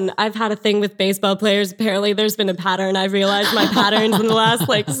baseball and I've had a thing with baseball players. Apparently there's been a pattern. I've realized my patterns in the last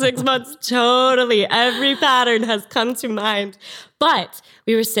 6 months. Totally. Every pattern has come to mind. But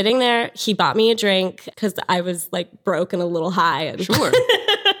we were sitting there. He bought me a drink because I was broke and a little high. And sure.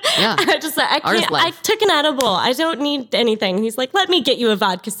 Yeah. I just said, I took an edible. I don't need anything. He's like, let me get you a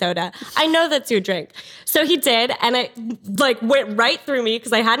vodka soda. I know that's your drink. So he did. And it went right through me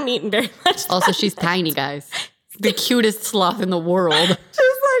because I hadn't eaten very much. Also, she's tiny, guys. The cutest sloth in the world.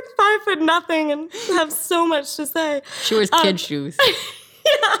 Just 5'0" and have so much to say. She wears kid shoes.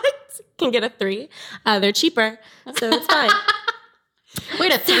 Yeah, I can get a 3. They're cheaper. So it's fine.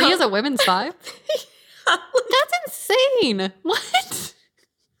 Wait, a 3 is a women's 5? That's insane. What?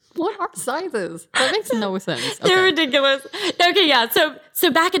 What are sizes? That makes no sense. Okay. They're ridiculous. Okay, yeah.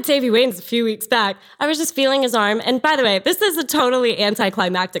 So back at Davy Wayne's a few weeks back, I was just feeling his arm. And by the way, this is a totally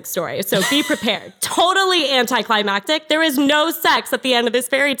anticlimactic story. So be prepared. Totally anticlimactic. There is no sex at the end of this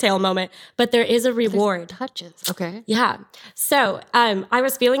fairy tale moment, but there is a reward. There's touches. Okay. Yeah. So I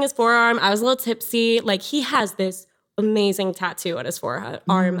was feeling his forearm. I was a little tipsy. He has this amazing tattoo on his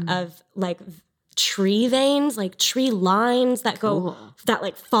forearm of tree veins, tree lines that go,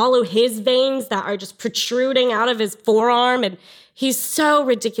 that follow his veins that are just protruding out of his forearm. And he's so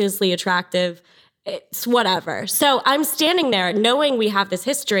ridiculously attractive. It's whatever. So I'm standing there knowing we have this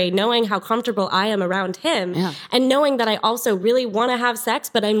history, knowing how comfortable I am around him, and knowing that I also really want to have sex,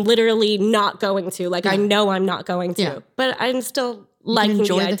 but I'm literally not going to. I know I'm not going to, but I'm still liking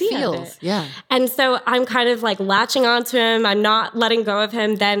the idea of it. Yeah. And so I'm kind of latching onto him. I'm not letting go of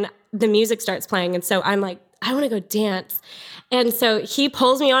him. Then the music starts playing. And so I'm I want to go dance. And so he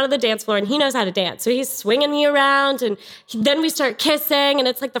pulls me onto the dance floor, and he knows how to dance. So he's swinging me around, and then we start kissing. And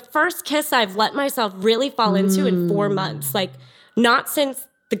it's like the first kiss I've let myself really fall into in 4 months. Like, not since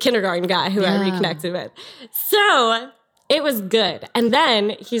the kindergarten guy who I reconnected with. So it was good. And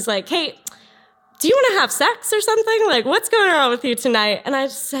then he's like, hey, do you want to have sex or something? Like, what's going on with you tonight? And I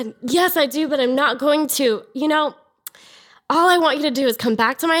just said, yes, I do, but I'm not going to. You know, all I want you to do is come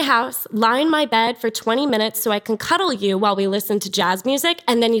back to my house, lie in my bed for 20 minutes so I can cuddle you while we listen to jazz music,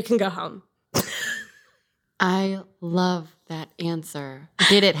 and then you can go home. I love that answer.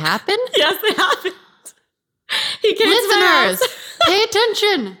 Did it happen? Yes, it happened. He came Listeners, to pay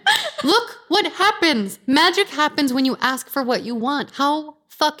attention. Look what happens. Magic happens when you ask for what you want. How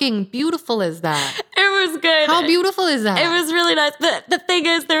fucking beautiful is that? It was good. How beautiful is that? It was really nice. But the thing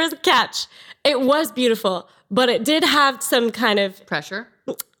is, there was a catch. It was beautiful, but it did have some kind of pressure.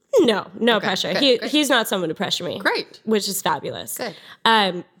 No pressure. He's not someone to pressure me. Great. Which is fabulous. Good.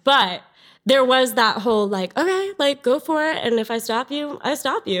 But there was that whole like, okay, like go for it. And if I stop you, I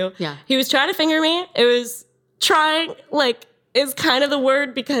stop you. Yeah. He was trying to finger me. It was trying, like, is kind of the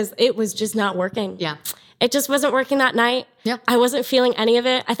word because it was just not working. Yeah. It just wasn't working that night. Yeah. I wasn't feeling any of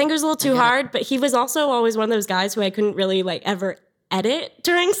it. I think it was a little too hard, but he was also always one of those guys who I couldn't really like ever edit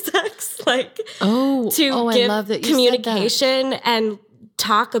during sex. Like to I give love that you communication and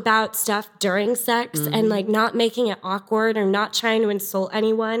talk about stuff during sex and like not making it awkward or not trying to insult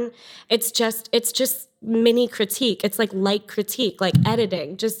anyone. It's just mini critique. It's like light critique, like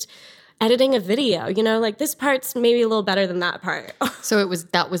editing, just editing a video, you know, like this part's maybe a little better than that part. So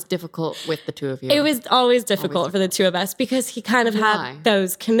that was difficult with the two of you. It was always difficult for the two of us because he kind of had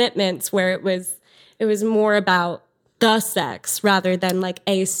those commitments where it was more about the sex rather than like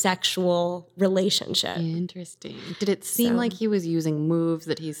a sexual relationship. Interesting. Did it seem like he was using moves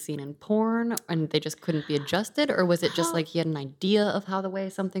that he's seen in porn and they just couldn't be adjusted? Or was it just like he had an idea of how the way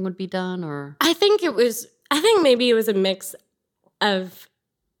something would be done? Or I think maybe it was a mix of,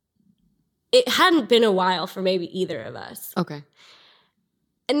 it hadn't been a while for maybe either of us. Okay.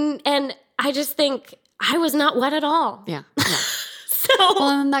 And I just think I was not wet at all. Yeah. Well,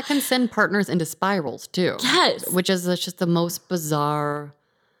 and that can send partners into spirals too. Yes. Which is just the most bizarre.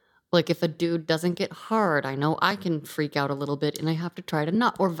 Like if a dude doesn't get hard, I know I can freak out a little bit and I have to try to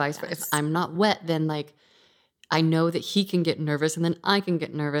not, or vice versa. If I'm not wet, then like I know that he can get nervous and then I can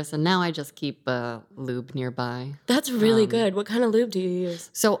get nervous. And now I just keep lube nearby. That's really good. What kind of lube do you use?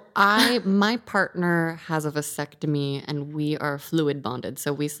 So my partner has a vasectomy and we are fluid bonded.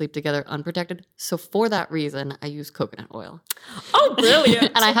 So we sleep together unprotected. So for that reason, I use coconut oil. Oh,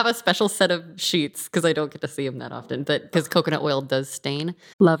 brilliant. And I have a special set of sheets because I don't get to see them that often. Because coconut oil does stain.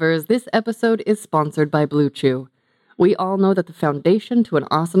 Lovers, this episode is sponsored by Blue Chew. We all know that the foundation to an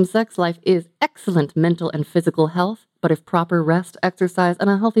awesome sex life is excellent mental and physical health, but if proper rest, exercise,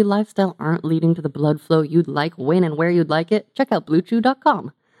 and a healthy lifestyle aren't leading to the blood flow you'd like when and where you'd like it, check out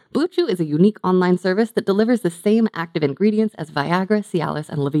BlueChew.com. Blue Chew is a unique online service that delivers the same active ingredients as Viagra, Cialis,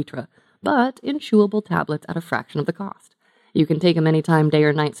 and Levitra, but in chewable tablets at a fraction of the cost. You can take them anytime, day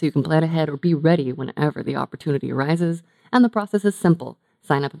or night, so you can plan ahead or be ready whenever the opportunity arises, and the process is simple.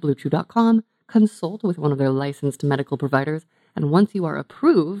 Sign up at BlueChew.com, consult with one of their licensed medical providers, and once you are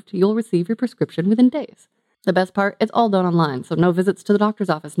approved, you'll receive your prescription within days. The best part, it's all done online, so no visits to the doctor's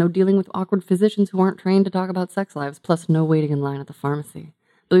office, no dealing with awkward physicians who aren't trained to talk about sex lives, plus no waiting in line at the pharmacy.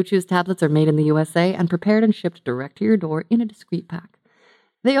 Blue Chew's tablets are made in the USA and prepared and shipped direct to your door in a discreet pack.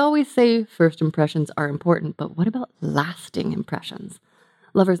 They always say first impressions are important, but what about lasting impressions?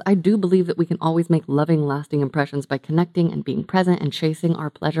 Lovers, I do believe that we can always make loving, lasting impressions by connecting and being present and chasing our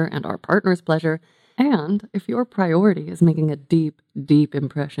pleasure and our partner's pleasure. And if your priority is making a deep, deep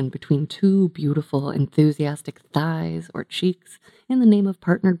impression between two beautiful, enthusiastic thighs or cheeks in the name of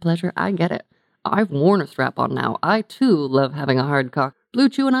partnered pleasure, I get it. I've worn a strap-on now. I, too, love having a hard cock. Blue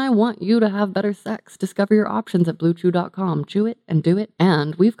Chew and I want you to have better sex. Discover your options at BlueChew.com. Chew it and do it.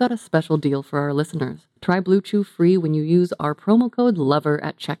 And we've got a special deal for our listeners. Try Blue Chew free when you use our promo code LOVER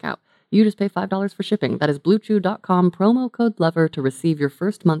at checkout. You just pay $5 for shipping. That is BlueChew.com, promo code LOVER to receive your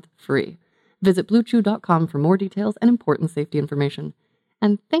first month free. Visit BlueChew.com for more details and important safety information.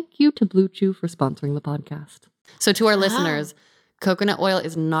 And thank you to Blue Chew for sponsoring the podcast. So to our listeners, coconut oil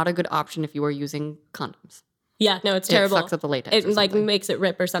is not a good option if you are using condoms. Yeah, no, it's terrible. It sucks up the latex. It like makes it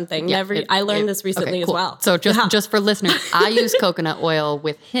rip or something. Yeah, I learned this recently as well. So just for listeners, I use coconut oil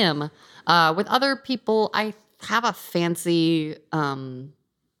with him. With other people, I have a fancy, I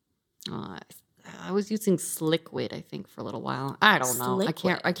I was using Sliquid, I think, for a little while. I don't know. I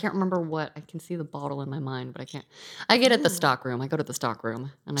can't remember what. I can see the bottle in my mind, but I can't. I get at the stock room. I go to the stock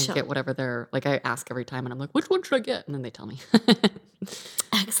room and I get whatever they're like. I ask every time and I'm like, which one should I get? And then they tell me.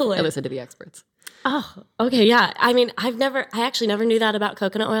 Excellent. I listen to the experts. Oh, okay. Yeah. I mean, I actually never knew that about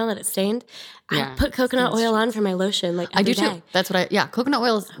coconut oil, that it stained. Yeah, I put coconut oil on for my lotion like every day. I do too. That's what coconut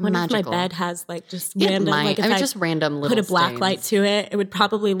oil is magical. If my bed has like just random, like if I just random little put a black light stains. to it, it would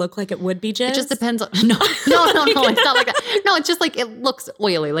probably look like it would be jizz. It just depends on, no, it's not like that. No, it's just like, it looks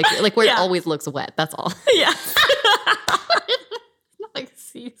oily, like where it always looks wet. That's all. Yeah. Like,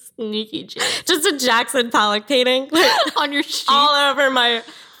 see, sneaky jizz. Just a Jackson Pollock painting On your sheet. all over my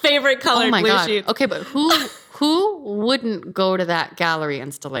favorite colored Oh my blue God. sheet. Okay, but who wouldn't go to that gallery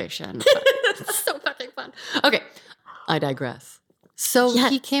installation? It's so fucking fun. Okay, I digress. So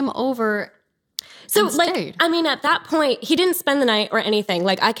he came over. So and like, stayed. I mean, at that point, he didn't spend the night or anything.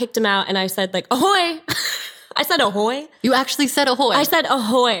 Like, I kicked him out and I said like, ahoy. I said ahoy. You actually said ahoy. I said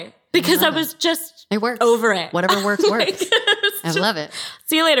ahoy because I was just it works. over it. Whatever works, works. I love it.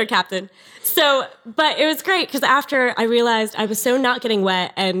 See you later, Captain. So, but it was great because after I realized I was so not getting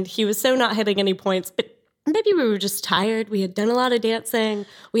wet and he was so not hitting any points, but maybe we were just tired. We had done a lot of dancing.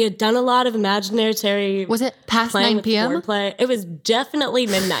 We had done a lot of imaginary. Was it past 9 p.m.? Foreplay. It was definitely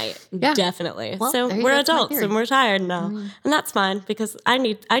midnight. Yeah. Definitely. Well, So there you we're go. That's my adults theory. and we're tired now. And that's fine because I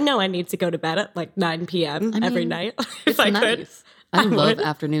know I need to go to bed at like 9 p.m. every night if I could. I love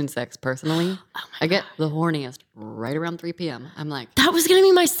afternoon sex personally. I get the horniest right around 3 p.m. I'm like, That was going to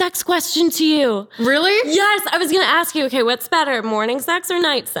be my sex question to you. really? Yes, I was going to ask you, okay, what's better, morning sex or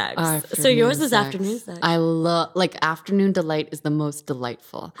night sex? So yours is afternoon sex. I love, afternoon delight is the most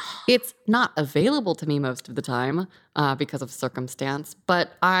delightful. It's not available to me most of the time because of circumstance,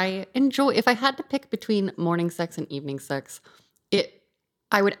 but I enjoy, if I had to pick between morning sex and evening sex,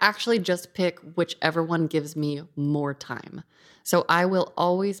 I would actually just pick whichever one gives me more time. So I will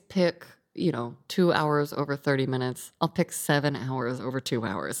always pick, 2 hours over 30 minutes. I'll pick 7 hours over 2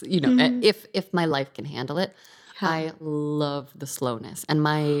 hours, if my life can handle it. Yeah. I love the slowness. And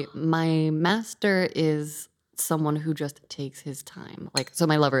my master is someone who just takes his time. So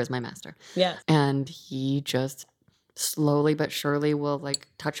my lover is my master. Yeah. And he just slowly but surely will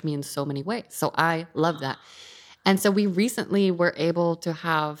touch me in so many ways. So I love that. And so we recently were able to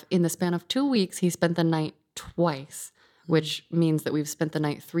have, in the span of 2 weeks, he spent the night twice, which means that we've spent the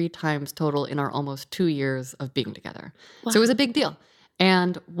night 3 times total in our almost 2 years of being together. Wow. So it was a big deal.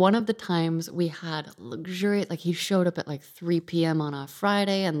 And one of the times we had luxurious, he showed up at 3 p.m. on a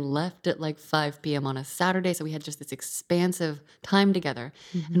Friday and left at 5 p.m. on a Saturday. So we had just this expansive time together.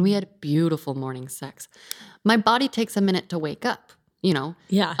 Mm-hmm. And we had beautiful morning sex. My body takes a minute to wake up.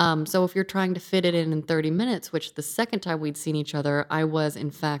 Yeah. So if you're trying to fit it in 30 minutes, which the second time we'd seen each other, I was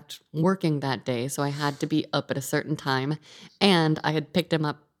in fact working that day. So I had to be up at a certain time and I had picked him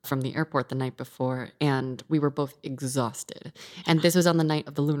up from the airport the night before and we were both exhausted. And this was on the night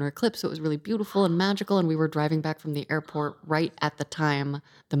of the lunar eclipse. So it was really beautiful and magical. And we were driving back from the airport right at the time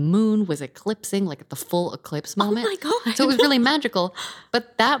the moon was eclipsing, at the full eclipse moment. Oh my God. So it was really magical.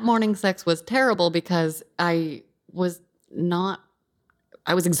 But that morning sex was terrible because I was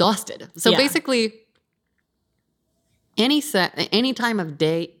exhausted. So basically, any time of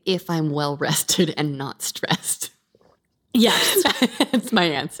day, if I'm well rested and not stressed. Yes. That's my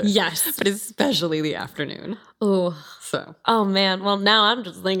answer. Yes. But especially the afternoon. Oh. So. Oh, man. Well, now I'm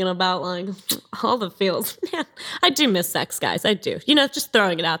just thinking about, all the feels. Man, I do miss sex, guys. I do. Just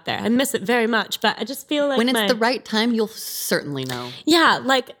throwing it out there. I miss it very much, but I just feel like when it's the right time, you'll certainly know. Yeah,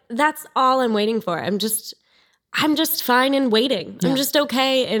 that's all I'm waiting for. I'm just fine in waiting. Yeah. I'm just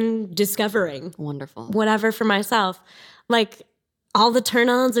okay in discovering. Wonderful. Whatever for myself. All the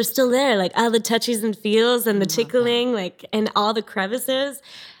turn-ons are still there. All the touches and feels and the tickling, and all the crevices.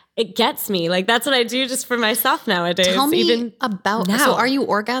 It gets me. That's what I do just for myself nowadays. Tell me even about, now. So are you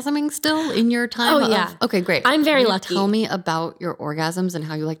orgasming still in your time? Oh, yeah. Okay, great. I'm very lucky. Tell me about your orgasms and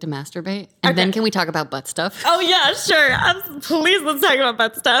how you like to masturbate. And then can we talk about butt stuff? Oh, yeah, sure. Please, let's talk about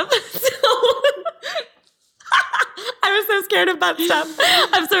butt stuff. I was so scared of butt stuff.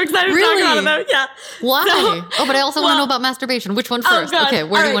 I'm so excited to talk about it though. Yeah. Why? But I also want to know about masturbation. Which one first? God. Okay,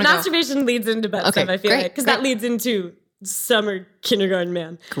 where do you want to go? Masturbation leads into butt stuff, I feel like. Because that leads into summer kindergarten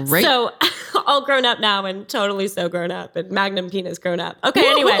man. Great. So all grown up now and totally so grown up and magnum penis grown up. Okay,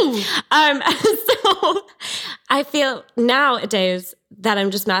 anyway. So I feel nowadays that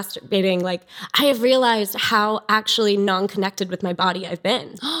I'm just masturbating, I have realized how actually non-connected with my body I've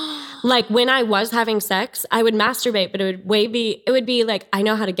been. When I was having sex, I would masturbate, but it would be I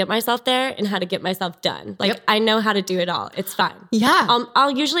know how to get myself there and how to get myself done. I know how to do it all. It's fine. Yeah. I'll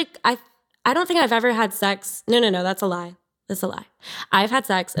usually, I don't think I've ever had sex. No, that's a lie. That's a lie. I've had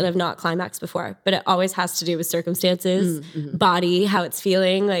sex and I've not climaxed before, but it always has to do with circumstances, body, how it's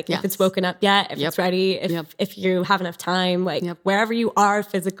feeling, like if it's woken up yet, if it's ready, if you have enough time, like wherever you are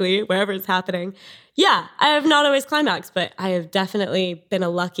physically, wherever it's happening. Yeah, I have not always climaxed, but I have definitely been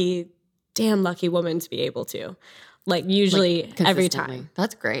a damn lucky woman to be able to. Like usually every time.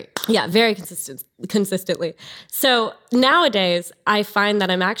 That's great. Yeah, very consistently. So nowadays, I find that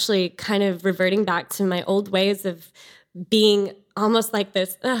I'm actually kind of reverting back to my old ways of being almost like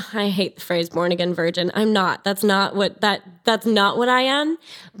this. I hate the phrase born again virgin. I'm not. That's not what I am,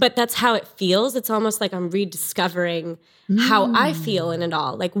 but that's how it feels. It's almost like I'm rediscovering how I feel in it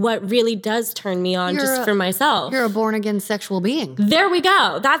all. Like what really does turn me on for myself. You're a born again sexual being. There we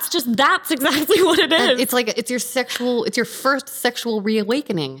go. That's exactly what it is. It's like, it's your first sexual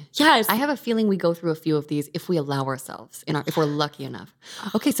reawakening. Yes. I have a feeling we go through a few of these if we allow ourselves, if we're lucky enough.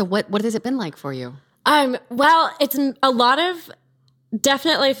 Okay. So what has it been like for you? Well, it's a lot of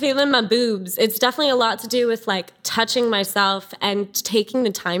definitely feeling my boobs. It's definitely a lot to do with like touching myself and taking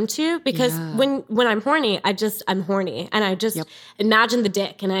the time to, because when I'm horny, I'm horny and I just imagine the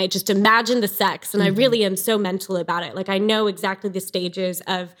dick and I just imagine the sex and I really am so mental about it. Like I know exactly the stages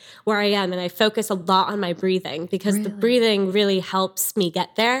of where I am and I focus a lot on my breathing because the breathing really helps me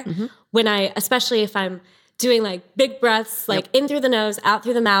get there especially if I'm doing like big breaths, like in through the nose, out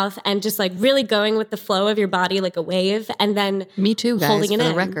through the mouth, and just like really going with the flow of your body like a wave, and then me too, guys, holding it for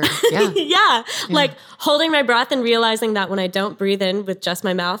in. The record. Yeah. Like holding my breath and realizing that when I don't breathe in with just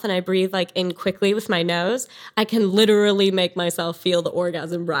my mouth and I breathe like in quickly with my nose, I can literally make myself feel the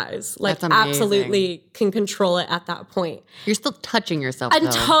orgasm rise. Like absolutely can control it at that point. You're still touching yourself. I'm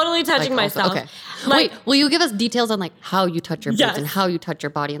totally touching myself. Okay. Wait, will you give us details on like how you touch your boobs and how you touch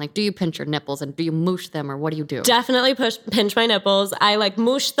your body, and like do you pinch your nipples and do you moosh them or what do you do? Definitely pinch my nipples. I like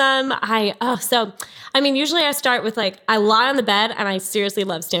moosh them. Usually I start with like, I lie on the bed and I seriously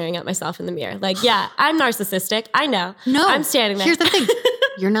love staring at myself in the mirror. Like, I'm narcissistic. I know. No. I'm standing there. Here's the thing.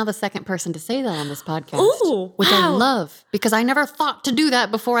 You're now the second person to say that on this podcast. Ooh, which I love, because I never thought to do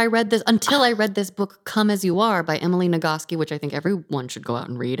that before I read this, until I read this book, Come As You Are by Emily Nagoski, which I think everyone should go out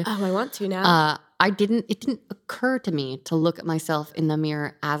and read. Oh, I want to now. It didn't occur to me to look at myself in the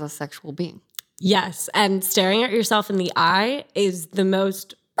mirror as a sexual being. Yes, and staring at yourself in the eye is the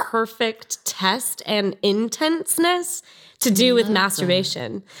most perfect test and intenseness to do with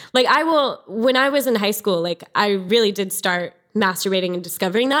masturbation. Like when I was in high school, like I really did start masturbating and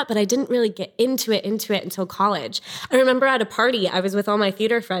discovering that, but I didn't really get into it until college. I remember at a party, I was with all my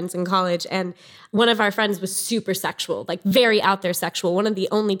theater friends in college, and one of our friends was super sexual, like very out there sexual. One of the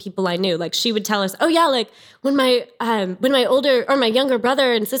only people I knew. Like she would tell us, "Oh yeah, like when my younger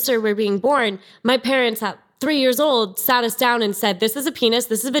brother and sister were being born, my parents at 3 years old sat us down and said, this is a penis,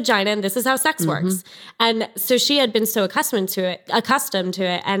 this is a vagina, and this is how sex works." And so she had been so accustomed to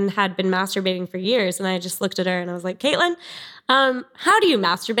it and had been masturbating for years. And I just looked at her and I was like, "Caitlin, how do you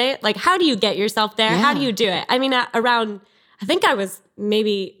masturbate? Like, how do you get yourself there? How do you do it?" I mean, I think I was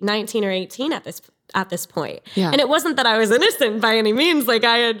maybe 19 or 18 at this point. Yeah. And it wasn't that I was innocent by any means. Like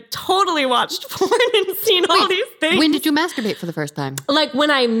I had totally watched porn and seen all these things. When did you masturbate for the first time? Like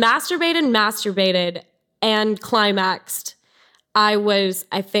when I masturbated and climaxed, I was,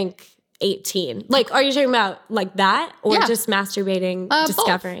 I think, 18. Like, are you talking about like that or just masturbating,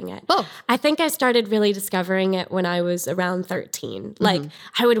 discovering it? Both. I think I started really discovering it when I was around 13. Like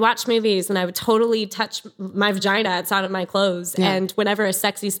I would watch movies and I would totally touch my vagina outside of my clothes. Yeah. And whenever a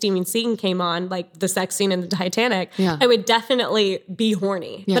sexy steaming scene came on, like the sex scene in the Titanic, I would definitely be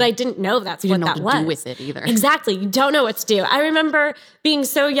horny. Yeah. But I didn't know that's what that was. You didn't know what to do with it either. Exactly. You don't know what to do. I remember being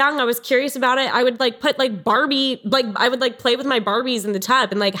so young, I was curious about it. I would like put like I would like play with my Barbies in the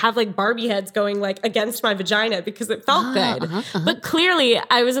tub and like have like Barbie heads going like against my vagina because it felt good. But clearly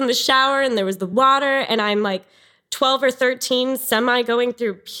I was in the shower and there was the water and I'm like 12 or 13, semi going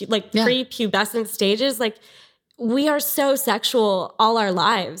through pre-pubescent stages. Like we are so sexual all our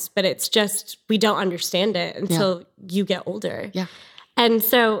lives, but it's just, we don't understand it until you get older. Yeah. And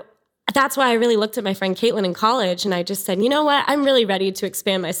so that's why I really looked at my friend Caitlin in college and I just said, you know what? I'm really ready to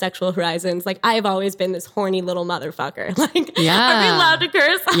expand my sexual horizons. Like I've always been this horny little motherfucker. Like, are we allowed to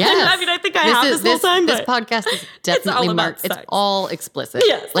curse? Yes. I mean, I think I have this whole time. This podcast is definitely marked. It's all explicit.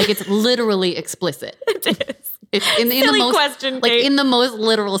 Yes. Like it's literally explicit. It is. It's in the most question, like Kate. In the most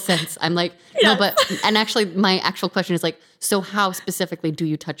literal sense. I'm like, no, but and actually my actual question is like, so how specifically do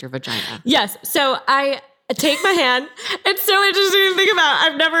you touch your vagina? Yes. So I take my hand. It's so interesting to think about.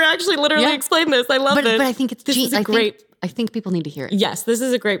 I've never actually literally explained this. I love this. But I think it's I think people need to hear it. Yes, this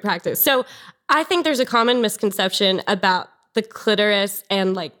is a great practice. So I think there's a common misconception about the clitoris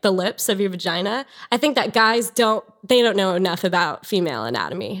and like the lips of your vagina, I think that guys don't know enough about female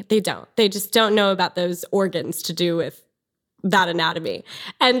anatomy. They don't. They just don't know about those organs to do with that anatomy.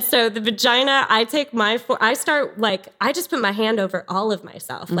 And so the vagina, I just put my hand over all of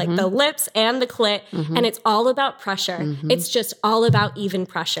myself, like the lips and the clit, and it's all about pressure. It's just all about even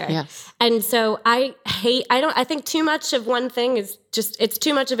pressure. Yes. And so I think too much of one thing is it's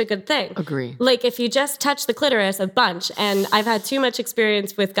too much of a good thing. Agree. Like if you just touch the clitoris a bunch, and I've had too much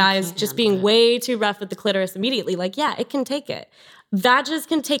experience with guys just being way too rough with the clitoris immediately, like, yeah, it can take it. Vaginas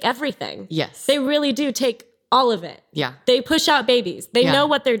can take everything. Yes. They really do take all of it. Yeah. They push out babies. They know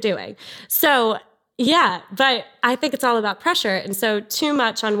what they're doing. So, yeah, but I think it's all about pressure. And so too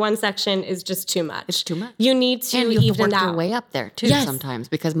much on one section is just too much. It's too much. You need to and you have even to work out. your way up there too sometimes,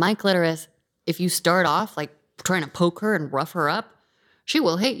 because my clitoris, if you start off like trying to poke her and rough her up, she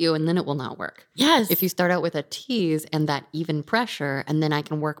will hate you and then it will not work. Yes. If you start out with a tease and that even pressure, and then I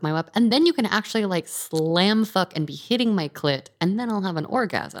can work my way up, and then you can actually like slam fuck and be hitting my clit, and then I'll have an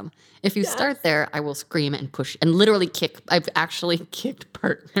orgasm. If you start there, I will scream and push and literally kick. I've actually kicked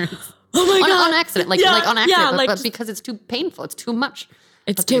partners. Oh my God. On accident. Like on accident, like but because it's too painful. It's too much.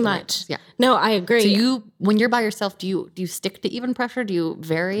 It's too much. Yeah. No, I agree. So when you're by yourself, do you stick to even pressure? Do you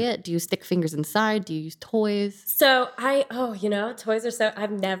vary it? Do you stick fingers inside? Do you use toys? So toys are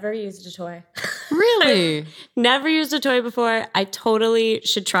I've never used a toy. Really? Never used a toy before. I totally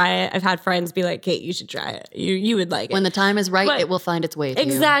should try it. I've had friends be like, Kate, you should try it. You would like it. When the time is right, But- it will find its way to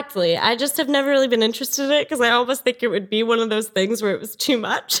you. Exactly. I just have never really been interested in it because I almost think it would be one of those things where it was too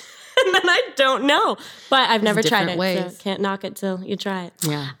much. And then I don't know. But I've never tried it. ways. So can't knock it till you try it.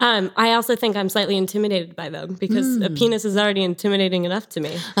 Yeah. I also think I'm slightly intimidated by them because a penis is already intimidating enough to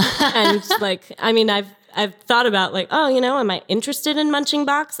me. And I've thought about like, am I interested in munching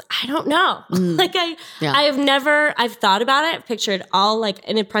box? I don't know. I've thought about it, pictured all like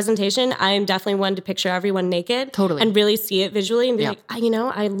in a presentation. I am definitely one to picture everyone naked. Totally. And really see it visually and be like,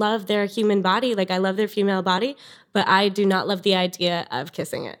 I love their human body. Like I love their female body, but I do not love the idea of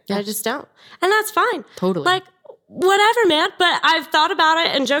kissing it. I just don't. And that's fine. Totally. Like, whatever, man. But I've thought about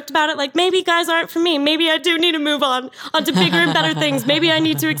it and joked about it. Like, maybe guys aren't for me. Maybe I do need to move onto bigger and better things. Maybe I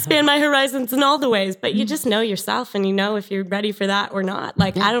need to expand my horizons in all the ways. But you just know yourself, and you know if you're ready for that or not.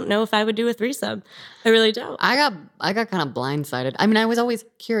 Like, I don't know if I would do a threesome. I really don't. I got kind of blindsided. I mean, I was always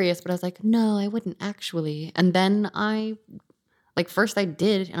curious, but I was like, no, I wouldn't actually. And then first I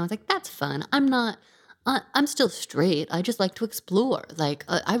did, and I was like, that's fun. I'm still straight. I just like to explore. I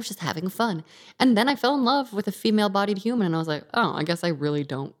was just having fun. And then I fell in love with a female-bodied human, and I was like, oh, I guess I really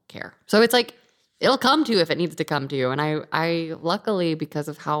don't care. So it's like, it'll come to you if it needs to come to you. And I luckily, because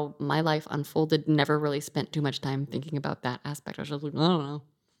of how my life unfolded, never really spent too much time thinking about that aspect. I was just like, I don't know.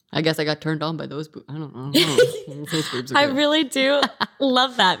 I guess I got turned on by those boobs. I don't know. Those boobs are I good. really do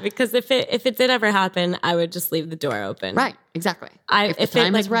love that because if it did ever happen, I would just leave the door open. Right, exactly. If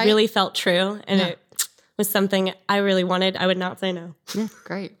it like really felt true and it was something I really wanted, I would not say no. Yeah,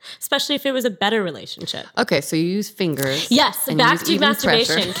 great. Especially if it was a better relationship. Okay, so you use fingers. Yes, and back use to even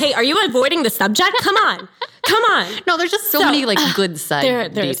masturbation. pressure. Kate, are you avoiding the subject? Come on. Come on. No, there's just so many good side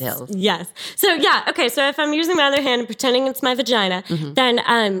There's- details. Yes. So okay. So if I'm using my other hand and pretending it's my vagina, then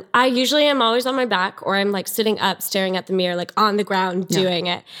I usually am always on my back or I'm like sitting up, staring at the mirror, like on the ground doing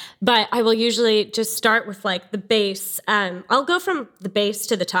it. But I will usually just start with like the base. I'll go from the base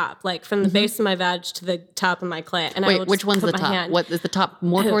to the top, like from the base of my vag to the top of my clit. And I will Wait, just which one's put the my top? hand- What is the top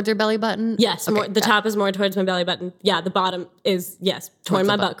more towards your belly button? Yes, Okay, the top is more towards my belly button. Yeah, the bottom is, toward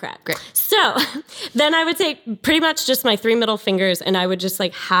my butt crack. Great. So then I would take pretty much just my 3 middle fingers and I would just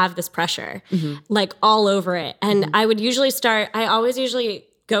like have this pressure like all over it. And I would usually I always usually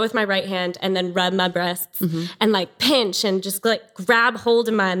go with my right hand and then rub my breasts and like pinch and just like grab hold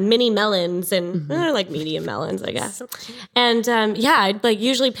of my mini melons and like medium melons, I guess. And I'd like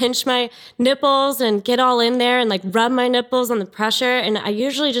usually pinch my nipples and get all in there and like rub my nipples on the pressure. And I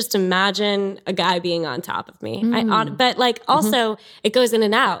usually just imagine a guy being on top of me. But like also it goes in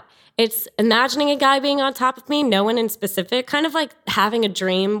and out. It's imagining a guy being on top of me, no one in specific, kind of like having a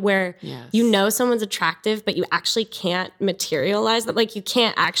dream where you know someone's attractive, but you actually can't materialize that. Like you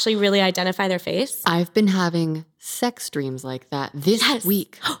can't actually really identify their face. I've been having sex dreams like that this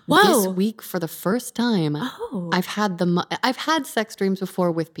week. Whoa. This week for the first time. Oh. I've had sex dreams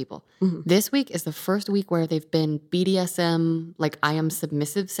before with people. This week is the first week where they've been BDSM, like I am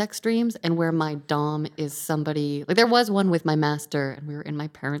submissive sex dreams, and where my dom is somebody, like there was one with my master and we were in my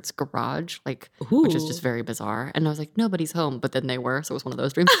parents' garage, like, which is just very bizarre. And I was like, nobody's home, but then they were, so it was one of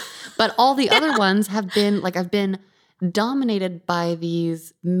those dreams. But all the other ones have been like, I've been dominated by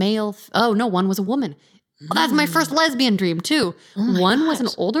these male, one was a woman. Well, that's my first lesbian dream too. One was an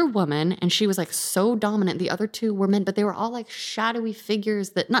older woman and she was like so dominant. The other two were men, but they were all like shadowy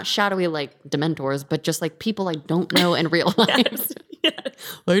figures that, not shadowy like Dementors, but just like people I don't know in real life. Yes.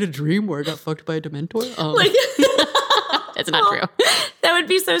 I had a dream where I got fucked by a Dementor. Oh. Like, it's not true. That would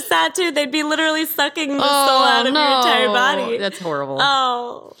be so sad too. They'd be literally sucking the soul out of your entire body. That's horrible.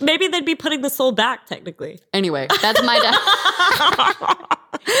 Oh, maybe they'd be putting the soul back technically. Anyway, that's my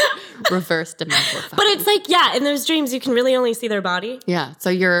reverse Dementor. But it's like, yeah, in those dreams, you can really only see their body. Yeah. So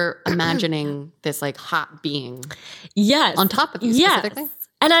you're imagining this like hot being. Yes. On top of you specifically. Yes.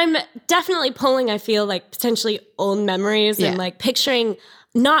 And I'm definitely pulling, I feel like, potentially old memories and like picturing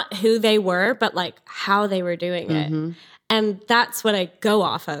not who they were, but like how they were doing it. And that's what I go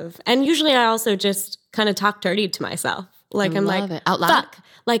off of. And usually I also just kind of talk dirty to myself. Like I'm like, it. Out loud? Fuck.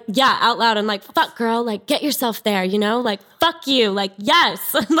 Like, yeah, out loud. I'm like, fuck, girl. Like, get yourself there, you know? Like, fuck you. Like,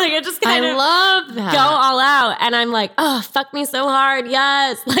 yes. Like, I just kind of love that. go all out. And I'm like, oh, fuck me so hard.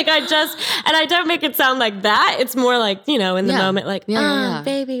 Yes. Like, and I don't make it sound like that. It's more like, you know, in the moment, like,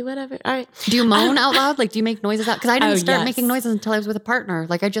 baby, whatever. All right. Do you moan out loud? Like, do you make noises out? Because I didn't start making noises until I was with a partner.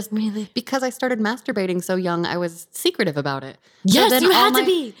 Like, I just, because I started masturbating so young, I was secretive about it. Yes, so you had to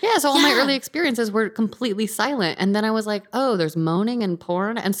be. Yeah, so all my early experiences were completely silent. And then I was like, oh, there's moaning and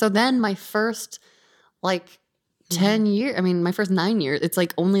porn. And so then my first, like, 10 years, I mean, my first 9 years, it's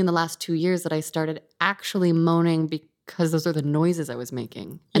like only in the last 2 years that I started actually moaning because those are the noises I was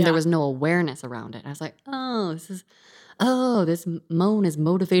making. And there was no awareness around it. I was like, this moan is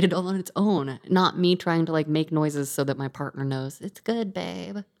motivated all on its own. Not me trying to like make noises so that my partner knows it's good,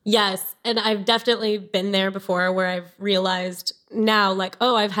 babe. Yes. And I've definitely been there before where I've realized now, like,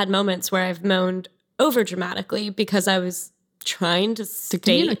 oh, I've had moments where I've moaned over dramatically because I was trying to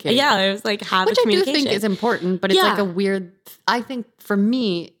communicate. Yeah, I was like, have Which a communication. I do think is important, but it's like a weird, I think for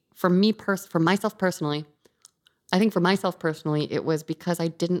myself personally, it was because I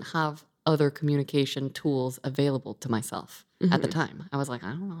didn't have other communication tools available to myself at the time. I was like, I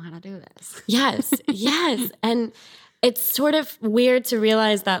don't know how to do this. Yes, yes. And it's sort of weird to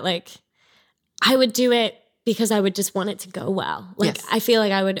realize that like I would do it because I would just want it to go well. Like I feel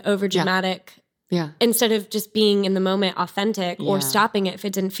like I would over dramatic instead of just being in the moment authentic or stopping it if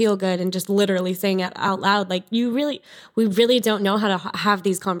it didn't feel good and just literally saying it out loud. Like we really don't know how to have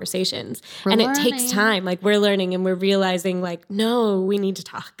these conversations. It takes time. Like we're learning and we're realizing like, no, we need to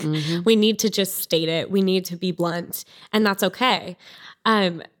talk. We need to just state it. We need to be blunt and that's okay.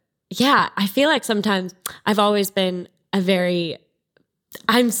 I feel like sometimes I've always been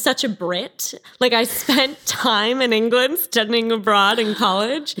I'm such a Brit. Like I spent time in England studying abroad in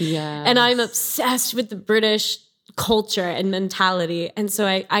college. And I'm obsessed with the British culture and mentality. And so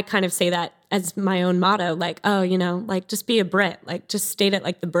I kind of say that as my own motto, like, oh, you know, like just be a Brit, like just state it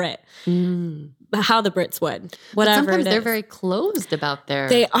like the Brit. How the Brits would, whatever. But sometimes they're very closed about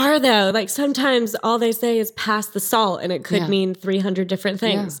They are though. Like sometimes all they say is pass the salt, and it could mean 300 different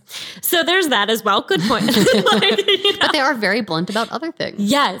things. So there's that as well. Good point. Like, you know. But they are very blunt about other things.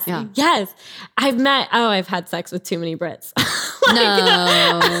 Yes, yes. I've had sex with too many Brits.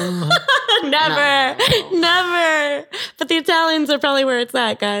 Never. But the Italians are probably where it's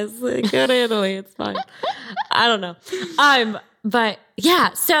at, guys. Like, go to Italy, it's fine. I don't know. But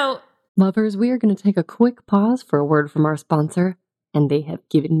yeah, so. Lovers, we are going to take a quick pause for a word from our sponsor, and they have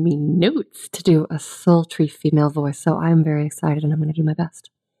given me notes to do a sultry female voice, so I'm very excited and I'm going to do my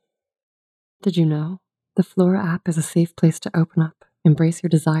best. Did you know the Flora app is a safe place to open up, embrace your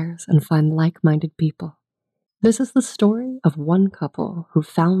desires, and find like-minded people? This is the story of one couple who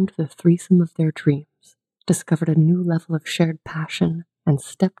found the threesome of their dreams, discovered a new level of shared passion, and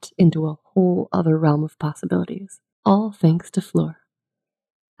stepped into a whole other realm of possibilities, all thanks to Fleur.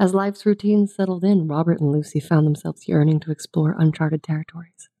 As life's routines settled in, Robert and Lucy found themselves yearning to explore uncharted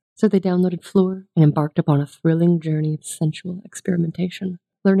territories. So they downloaded Fleur and embarked upon a thrilling journey of sensual experimentation,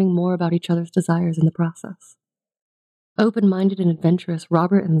 learning more about each other's desires in the process. Open-minded and adventurous,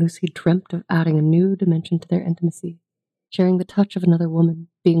 Robert and Lucy dreamt of adding a new dimension to their intimacy, sharing the touch of another woman,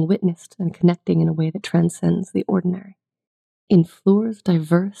 being witnessed and connecting in a way that transcends the ordinary. In Fleur's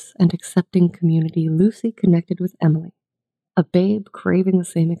diverse and accepting community, Lucy connected with Emily, a babe craving the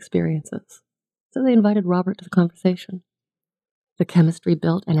same experiences. So they invited Robert to the conversation. The chemistry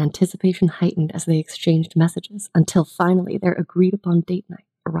built and anticipation heightened as they exchanged messages until finally their agreed-upon date night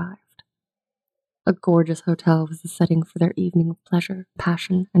arrived. A gorgeous hotel was the setting for their evening of pleasure,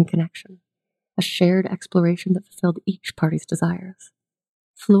 passion, and connection, a shared exploration that fulfilled each party's desires.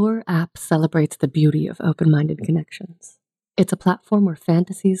 Fleur app celebrates the beauty of open-minded connections. It's a platform where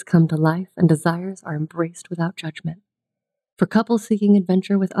fantasies come to life and desires are embraced without judgment. For couples seeking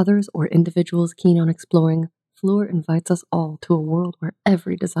adventure with others or individuals keen on exploring, Fluor invites us all to a world where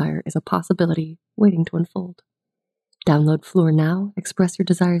every desire is a possibility waiting to unfold. Download Fluor now, express your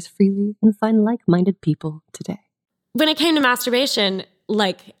desires freely, and find like-minded people today. When it came to masturbation,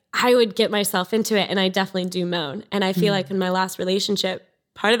 like, I would get myself into it, and I definitely do moan. And I feel like in my last relationship,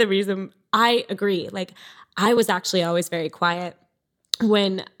 part of the reason I agree, like, I was actually always very quiet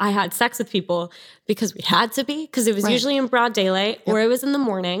when I had sex with people because we had to be, because it was usually in broad daylight or it was in the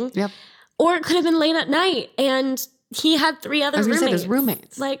morning or it could have been late at night. And he had 3 other roommates. There's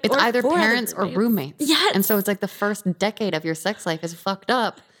roommates. Like, it's either 4 parents or roommates. Yes. And so it's like the first decade of your sex life is fucked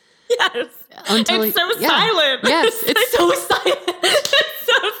up. Yes. Until it's so silent. Yes. It's so silent. It's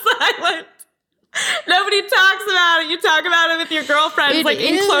so silent. Nobody talks about it. You talk about it with your girlfriends,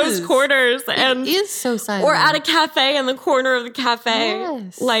 in closed quarters. And it is so silent. Or at a cafe in the corner of the cafe.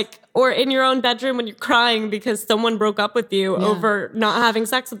 Yes. Or in your own bedroom when you're crying because someone broke up with you over not having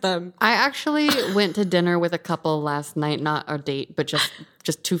sex with them. I actually went to dinner with a couple last night, not a date, but just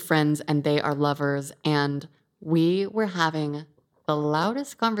 2 friends, and they are lovers. And we were having the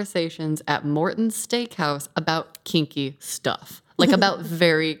loudest conversations at Morton's Steakhouse about kinky stuff. Like about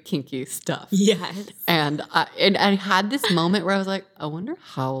very kinky stuff. Yes. And I had this moment where I was like, I wonder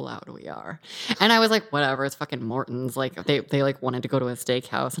how loud we are. And I was like, whatever, it's fucking Morton's. Like they like wanted to go to a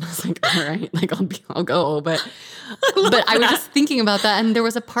steakhouse. And I was like, all right, like I'll go. But I was just thinking about that. And there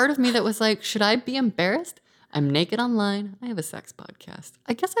was a part of me that was like, should I be embarrassed? I'm naked online. I have a sex podcast.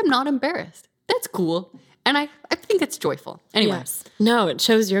 I guess I'm not embarrassed. That's cool. And I think it's joyful. Anyway. Yes. No, it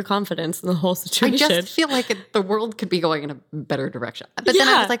shows your confidence in the whole situation. I just feel like the world could be going in a better direction. But then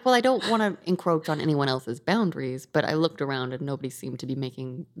I was like, well, I don't want to encroach on anyone else's boundaries. But I looked around and nobody seemed to be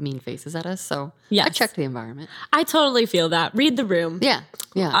making mean faces at us. So I checked the environment. I totally feel that. Read the room. Yeah.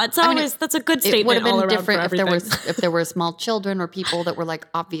 Yeah. It's always, that's a good statement. It would have been all different if there were small children or people that were like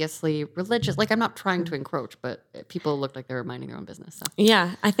obviously religious. Like I'm not trying to encroach, but people looked like they were minding their own business. So.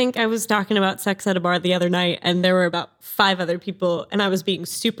 Yeah. I think I was talking about sex at a bar the other night and there were about 5 other people and I was being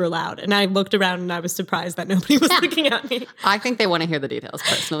super loud and I looked around and I was surprised that nobody was looking at me. I think they want to hear the details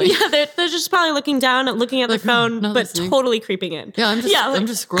personally. Yeah, they're just probably looking down and looking at their phone, but listening. Totally creeping in. Yeah, I'm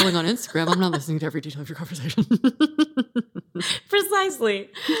just scrolling on Instagram. I'm not listening to every detail of your conversation. Precisely.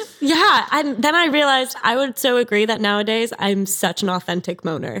 Yeah. And then I realized I would so agree that nowadays I'm such an authentic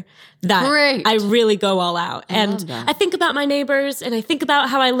moaner that I really go all out. And I think about my neighbors and I think about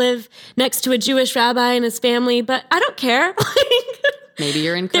how I live next to a Jewish rabbi and his family, but I don't care. Maybe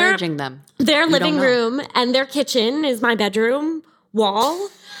you're encouraging them. Their living room and their kitchen is my bedroom wall.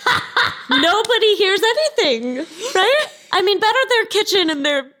 Nobody hears anything, right? I mean, better their kitchen and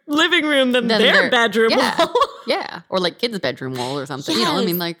their living room than their bedroom wall. Yeah, or like kids' bedroom wall or something. Yes. You know, I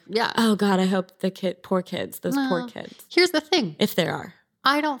mean, like, yeah. Oh, God, I hope poor kids, poor kids. Here's the thing. If there are.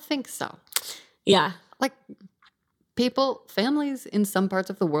 I don't think so. Yeah. Like, families in some parts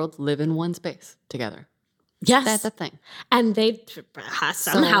of the world live in one space together. Yes. That's a thing. And they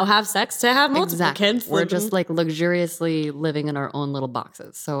somehow have sex to have multiple kids. We're just like luxuriously living in our own little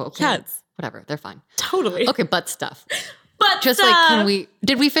boxes. So, okay, whatever, they're fine. Totally. Okay, butt stuff. But just like,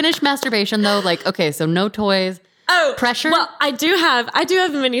 did we finish masturbation though? Like, okay, so no toys. Oh, pressure. Well, I do have a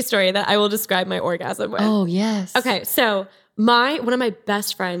mini story that I will describe my orgasm with. Oh, yes. Okay, so one of my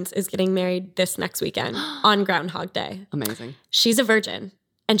best friends is getting married this next weekend on Groundhog Day. Amazing. She's a virgin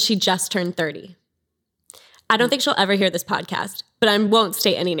and she just turned 30. I don't think she'll ever hear this podcast, but I won't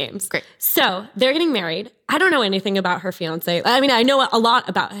state any names. Great. So they're getting married. I don't know anything about her fiance. I mean, I know a lot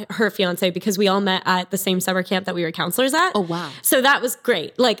about her fiance because we all met at the same summer camp that we were counselors at. Oh, wow. So that was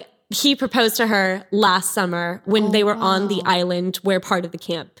great. Like, he proposed to her last summer when they were on the island where part of the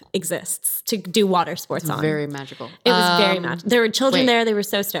camp exists to do water sports on. Very magical. It was very magical. There were children there. They were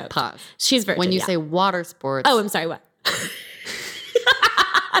so stoked. Pause. She's virgin. When you say water sports. Oh, I'm sorry. What?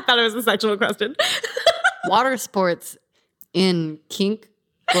 I thought it was a sexual question. Water sports in kink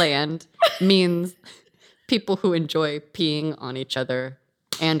land means people who enjoy peeing on each other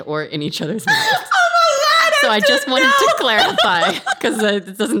and or in each other's mouths. Oh my God! So I just wanted to clarify because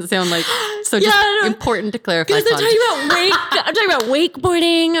it doesn't sound like important to clarify. Because I'm talking about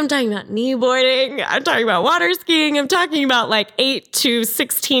wakeboarding. I'm talking about kneeboarding. I'm talking about water skiing. I'm talking about like 8 to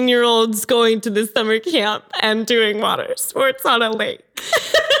 16-year-olds going to this summer camp and doing water sports on a lake.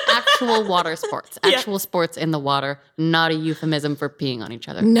 Actual water sports. Actual sports in the water, not a euphemism for peeing on each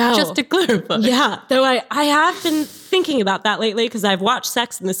other. No. Just to clarify. Yeah. Though I have been thinking about that lately because I've watched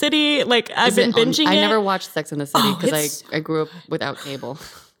Sex in the City. Like, I've been binging it. I never watched Sex in the City because I grew up without cable.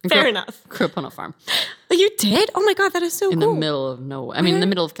 Fair enough. Grew up on a farm. Oh, you did? Oh my God, that is so in cool. the middle of nowhere. I mean, in the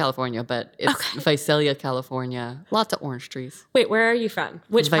middle of California, but it's Visalia, California. Lots of orange trees. Wait, where are you from?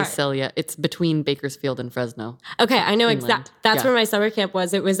 Which part? Visalia. It's between Bakersfield and Fresno. Okay, I know Inland. exactly. That's where my summer camp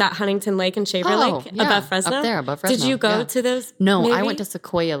was. It was at Huntington Lake and Shaver Lake above Fresno. Up there, above Fresno. Did you go to those? No, maybe? I went to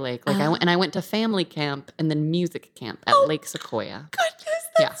Sequoia Lake. I went to family camp and then music camp at Lake Sequoia. Goodness,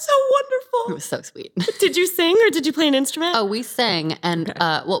 that's so It wonderful. was so sweet. Did you sing or did you play an instrument? Oh, we sang and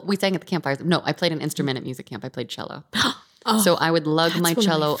we sang at the campfires. No, I played an instrument at music camp. I played cello. So I would lug my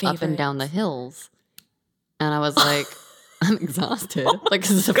cello up and down the hills, and I was like, I'm exhausted. Like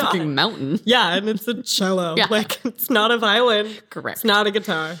this is a fucking mountain. Yeah, and it's a cello. Yeah. Like it's not a violin. Correct. It's not a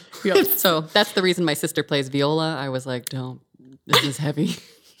guitar. Yep. So that's the reason my sister plays viola. I was like, don't. This is heavy.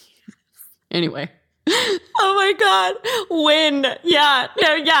 Anyway. Oh my God. When? Yeah.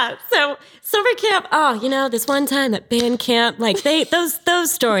 No, yeah. So summer camp, this one time at band camp, like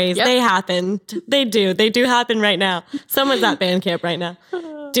those stories, they happened. They do happen right now. Someone's at band camp right now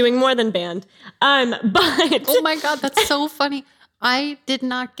doing more than band. But oh my God, that's so funny. I did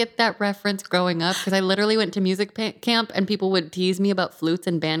not get that reference growing up because I literally went to music camp and people would tease me about flutes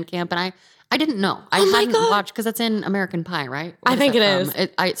and band camp. And I didn't know. I hadn't watched because it's in American Pie, right? I think it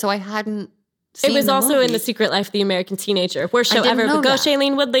is. So I hadn't. It was also in The Secret Life of the American Teenager. Worst show ever. But go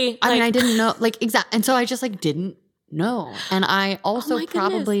Shailene Woodley. I mean, I didn't know. Exactly. And so I just didn't know. And I also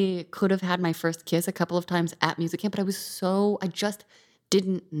probably could have had my first kiss a couple of times at music camp, but I just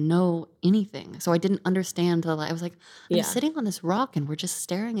didn't know anything. So I didn't understand I was like, I'm sitting on this rock and we're just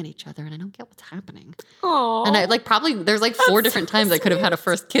staring at each other and I don't get what's happening. Aww. And I probably there's 4 different times I could have had a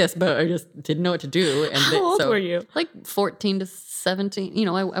first kiss, but I just didn't know what to do. And how old were you? 14 to 17.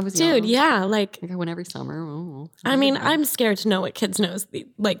 I was young. Dude, yeah. I went every summer. I mean, I'm scared to know what kids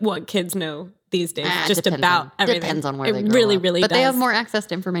what kids know these days, just about everything. Depends on where they grow really, up. really But does. they have more access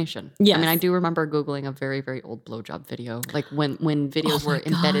to information. Yes. I mean, I do remember Googling a very, very old blowjob video, when videos were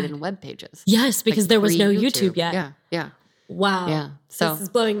embedded in web pages. Yes, because there was no YouTube yet. Yeah. Wow. Yeah. So this is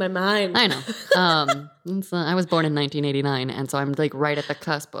blowing my mind. I know. I was born in 1989, and so I'm right at the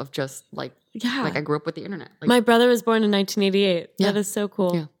cusp of just I grew up with the internet. My brother was born in 1988. That is so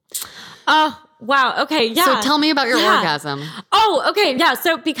cool. Yeah. Oh, wow. Okay. Yeah. So tell me about your orgasm. Oh, okay. Yeah.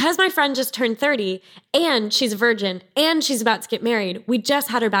 So because my friend just turned 30 and she's a virgin and she's about to get married, we just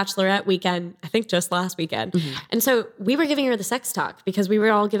had her bachelorette weekend, I think just last weekend. Mm-hmm. And so we were giving her the sex talk because we were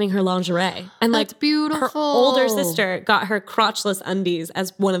all giving her lingerie. And that's beautiful. Her older sister got her crotchless undies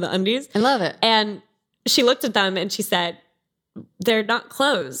as one of the undies. I love it. And she looked at them and she said, they're not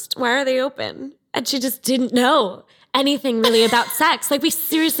closed. Why are they open? And she just didn't know anything really about sex. We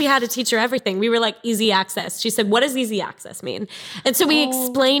seriously had to teach her everything. We were easy access. She said, what does easy access mean? And so we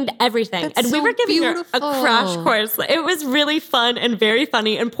explained everything. And we were giving her a crash course. It was really fun and very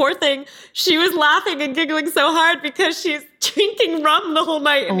funny. And poor thing, she was laughing and giggling so hard because she's drinking rum the whole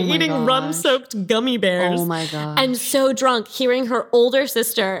night and eating rum-soaked gummy bears. Oh my God. And so drunk, hearing her older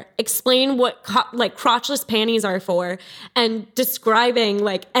sister explain what crotchless panties are for and describing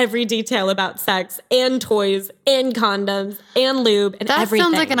every detail about sex and toys and condoms and lube and everything. That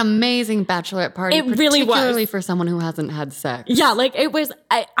sounds like an amazing bachelorette party. It really was. Particularly for someone who hasn't had sex. Yeah, it was,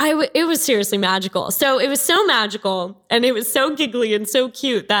 it was seriously magical. So it was so magical and it was so giggly and so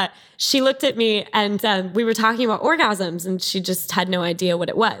cute that she looked at me and we were talking about orgasms and she just had no idea what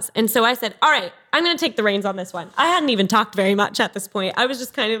it was. And so I said, all right, I'm going to take the reins on this one. I hadn't even talked very much at this point. I was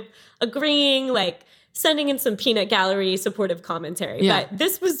just kind of agreeing, sending in some peanut gallery supportive commentary. Yeah. But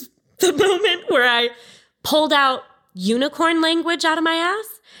this was the moment where I pulled out unicorn language out of my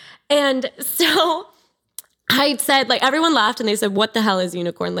ass. And so I said, everyone laughed and they said, what the hell is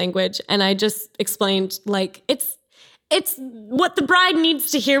unicorn language? And I just explained, it's what the bride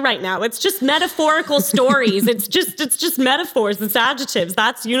needs to hear right now. It's just metaphorical stories. It's just metaphors. It's adjectives.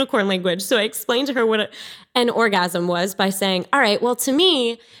 That's unicorn language. So I explained to her what an orgasm was by saying, all right, well, to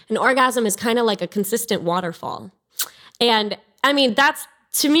me, an orgasm is kind of like a consistent waterfall. And I mean, that's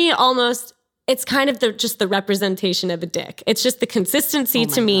to me almost, it's kind of just the representation of a dick. It's just the consistency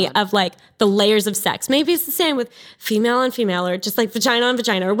to me of the layers of sex. Maybe it's the same with female on female or just vagina on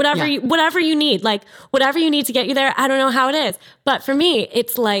vagina or whatever whatever you need. Whatever you need to get you there, I don't know how it is. But for me,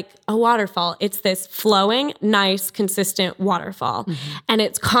 it's like a waterfall. It's this flowing, nice, consistent waterfall. Mm-hmm. And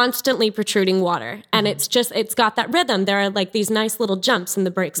it's constantly protruding water. And it's got that rhythm. There are these nice little jumps in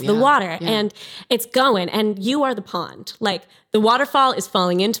the breaks of the water. Yeah. And it's going. And you are the pond. The waterfall is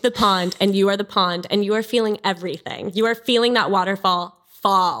falling into the pond and you are the pond and you are feeling everything. You are feeling that waterfall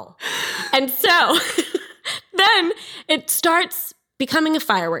fall. And so then it starts becoming a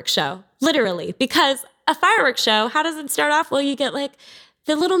fireworks show, literally, because a fireworks show, how does it start off? Well, you get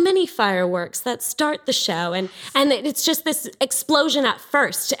the little mini fireworks that start the show. And it's just this explosion at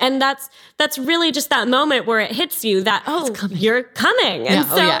first. And that's really just that moment where it hits you that, you're coming. And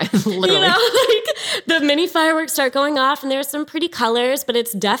literally. Like the mini fireworks start going off and there's some pretty colors, but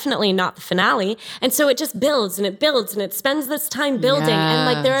it's definitely not the finale. And so it just builds and it builds and it spends this time building.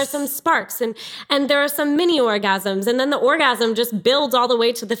 And like there are some sparks and there are some mini orgasms. And then the orgasm just builds all the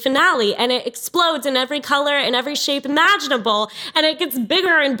way to the finale and it explodes in every color and every shape imaginable. And it gets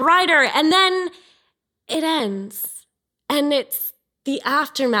bigger and brighter, and then it ends. And it's the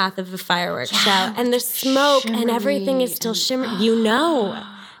aftermath of a fireworks show, and the smoke and everything is still shimmering.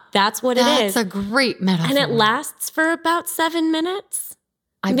 That's what it is. That's a great metaphor. And it lasts for about 7 minutes,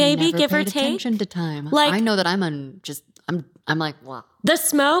 I've maybe, never give or paid take. attention to time. Like, I know that I'm like, wow. the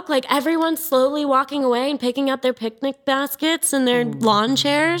smoke, like everyone's slowly walking away and picking up their picnic baskets and their lawn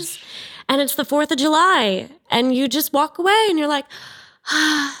chairs. And it's the 4th of July. And you just walk away and you're like,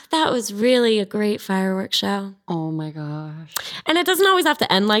 that was really a great fireworks show. Oh my gosh. And it doesn't always have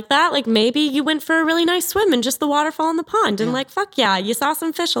to end like that. Like maybe you went for a really nice swim in just the waterfall in the pond and like, fuck yeah, you saw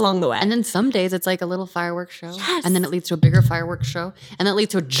some fish along the way. And then some days it's like a little fireworks show. Yes. And then it leads to a bigger fireworks show. And that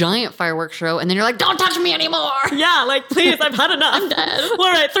leads to a giant fireworks show. And then you're like, don't touch me anymore. Yeah, like please, I've had enough. I'm dead.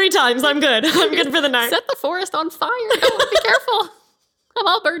 All right, 3 times. I'm good. I'm good for the night. Set the forest on fire. Don't be careful. I'm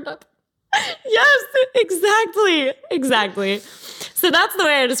all burned up. Yes, exactly. So that's the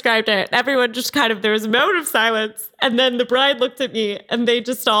way I described it. Everyone just there was a moment of silence. And then the bride looked at me and they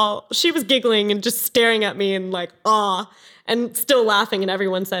just she was giggling and just staring at me and like, awe, and still laughing. And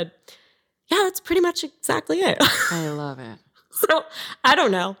everyone said, yeah, that's pretty much exactly it. I love it. So I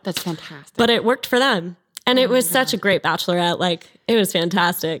don't know. That's fantastic. But it worked for them. And it was such a great bachelorette. Like, it was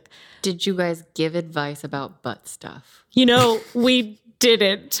fantastic. Did you guys give advice about butt stuff? We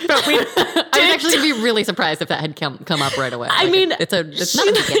didn't, but we did. I would actually be really surprised if that had come up right away. I mean, it's not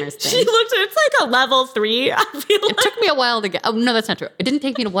a beginner's thing. She looked, it's like a level 3. I feel It took me a while to get. Oh no, that's not true. It didn't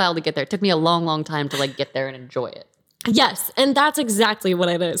take me a while to get there. It took me a long, long time to like get there and enjoy it. Yes, and that's exactly what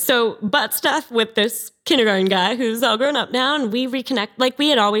it is. So butt stuff with this kindergarten guy who's all grown up now, and we reconnect. Like we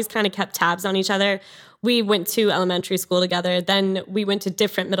had always kind of kept tabs on each other. We went to elementary school together. Then we went to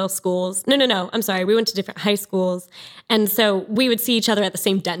different middle schools. No. I'm sorry. We went to different high schools. And so we would see each other at the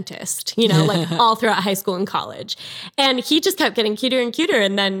same dentist, like all throughout high school and college. And he just kept getting cuter and cuter.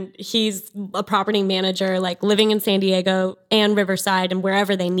 And then he's a property manager, like living in San Diego and Riverside and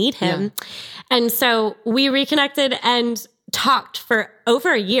wherever they need him. Yeah. And so we reconnected and talked for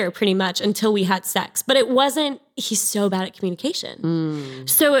over a year pretty much until we had sex. But he's so bad at communication.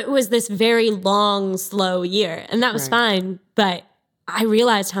 So it was this very long, slow year. And that was fine. But I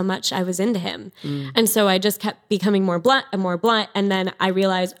realized how much I was into him. And so I just kept becoming more blunt and more blunt. And then I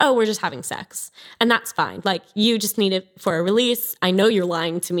realized, we're just having sex. And that's fine. Like, you just need it for a release. I know you're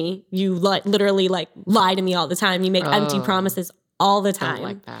lying to me. You literally lie to me all the time. You make empty promises all the time. I don't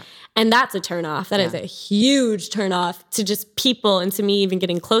like that. And that's a turnoff. That is a huge turnoff to just people and to me even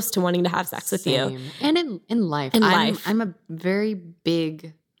getting close to wanting to have sex with you. And in life. I'm an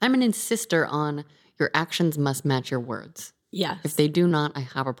insister on your actions must match your words. Yes. If they do not, I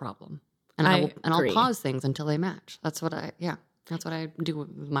have a problem. And I'll pause things until they match. That's what I do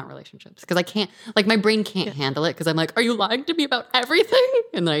with my relationships. Because I can't, my brain can't handle it because I'm like, are you lying to me about everything?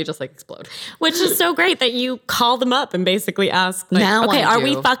 And then I just explode. Which is so great that you call them up and basically ask, now okay, are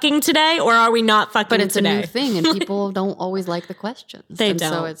we fucking today or are we not fucking today? But it's a new thing and people don't always like the questions. They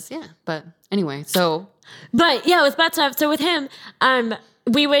don't. So it's, but anyway, so. But yeah, with butt stuff, so with him,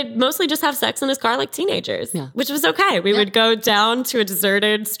 we would mostly just have sex in his car like teenagers, which was okay. We would go down to a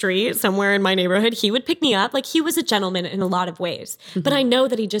deserted street somewhere in my neighborhood. He would pick me up. Like, he was a gentleman in a lot of ways. But I know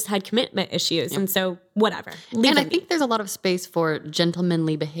that he just had commitment issues. And so whatever. And I think there's a lot of space for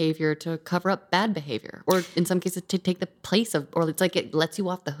gentlemanly behavior to cover up bad behavior. Or in some cases to take the place of, or it's like it lets you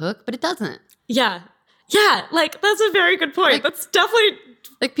off the hook, but it doesn't. Yeah. Yeah. That's a very good point. That's definitely...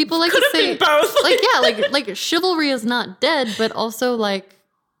 people like to say both. Chivalry is not dead, but also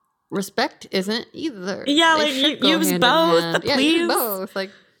respect isn't either. Yeah, use both. Please. Both.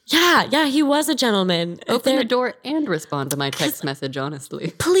 Yeah, he was a gentleman. Open the door and respond to my text message,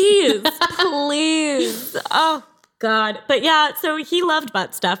 honestly. Please. Oh, God. But yeah, so he loved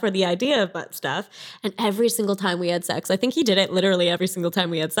butt stuff, or the idea of butt stuff. And every single time we had sex, I think he did it literally every single time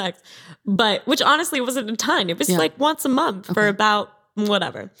we had sex, but which honestly wasn't a ton. It was once a month for about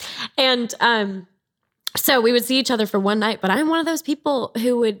whatever. And so we would see each other for one night, but I'm one of those people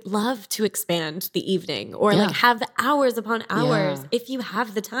who would love to expand the evening or have the hours upon hours if you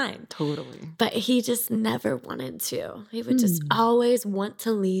have the time. Totally. But he just never wanted to. He would just always want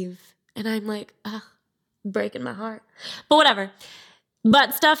to leave. And I'm like, breaking my heart. But whatever.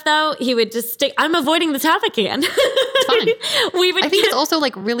 Butt stuff, though, he would just stick. I'm avoiding the topic again. It's fine. We would I think it's also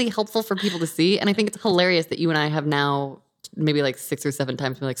like really helpful for people to see. And I think it's hilarious that you and I have now maybe like 6 or 7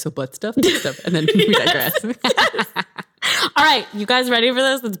 times been like, so butt stuff, and then we digress. All right, you guys ready for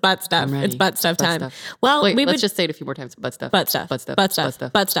this? It's butt stuff. I'm ready. It's butt stuff time. Stuff. Well, Wait, we let's would just say it a few more times. Butt stuff. butt stuff. Butt stuff. Butt stuff. Butt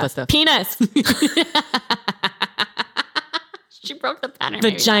stuff. Butt stuff. Butt stuff. Penis. She broke the pattern.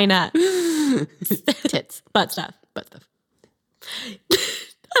 Vagina. Tits. Butt stuff. Butt stuff.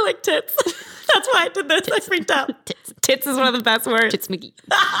 I like tits. That's why I did this. I freaked out. Tits. Tits is one of the best words. Tits McGee.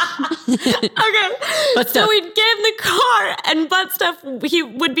 Okay. Butt So stuff. we'd get in the car and butt stuff, he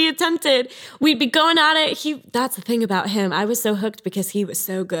would be attempted. We'd be going at it. That's the thing about him. I was so hooked because he was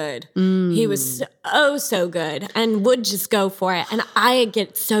so good. He was so good and would just go for it. And I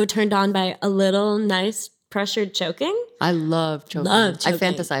get so turned on by a little nice pressured choking. I love choking. Love I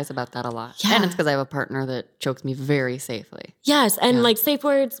choking. fantasize about that a lot. Yeah. And it's because I have a partner that chokes me very safely. Yes, and like safe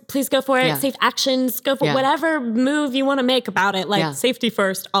words, please go for it. Yeah. Safe actions, go for Yeah. whatever move you want to make about it. Like Yeah. safety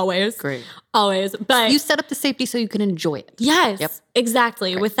first, always. Great. Always. But You set up the safety so you can enjoy it. yes, Yep.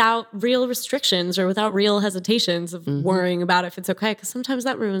 exactly. Without real restrictions or without real hesitations of worrying about if it's okay. Because sometimes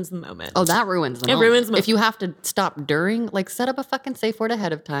that ruins the moment. Oh, that ruins the moment. ruins the If you have to stop during, like set up a fucking safe word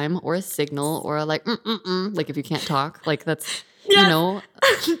ahead of time or a signal or a like, like if you can't talk, like that's, you Yes. know,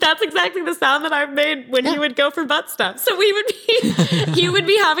 That's exactly the sound that I've made when he would go for butt stuff. So he would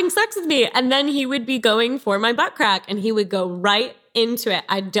be having sex with me and then he would be going for my butt crack and he would go right into it.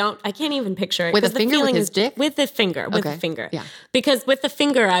 I can't even picture it. With a 'cause the finger, with feeling his is- dick? With the finger, with the Okay. finger. Yeah. Because with the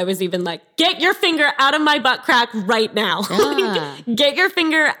finger, I was even like, get your finger out of my butt crack right now. Yeah. Get your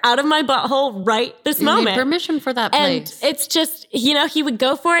finger out of my butthole right this you need moment. permission for that And place. it's just, he would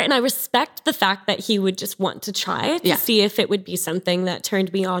go for it. And I respect the fact that he would just want to try it Yeah. to see if it would be something that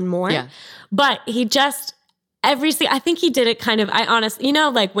turned me on more. Yeah. But he just, I think he did it kind of,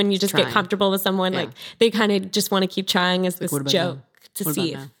 like when you just get Trying. comfortable with someone, Yeah. like they kind of just want to keep trying as this what about joke now? to What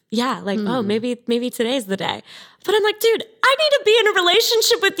see about if, now? yeah, like, oh, maybe today's the day. But I'm like, dude, I need to be in a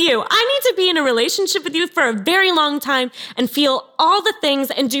relationship with you. I need to be in a relationship with you for a very long time and feel all the things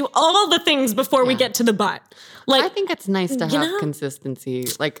and do all the things before we get to the butt. Like, I think it's nice to you have know? consistency.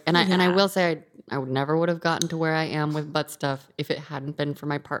 Like, and I will say I would never would have gotten to where I am with butt stuff if it hadn't been for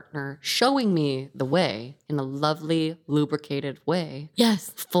my partner showing me the way in a lovely, lubricated way,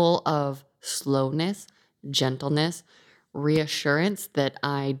 yes. full of slowness, gentleness, reassurance that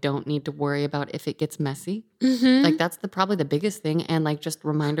I don't need to worry about if it gets messy. Like that's probably the biggest thing, and like just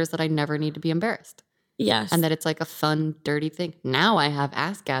reminders that I never need to be embarrassed. Yes. And that it's like a fun, dirty thing. Now I have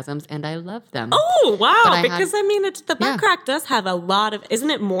askgasms and I love them. Oh, wow. But I Because it's the butt Yeah. crack does have a lot of, isn't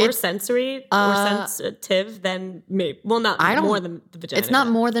it more It's- sensory or sensitive than maybe? Well, not I don't- more than the vagina. It's not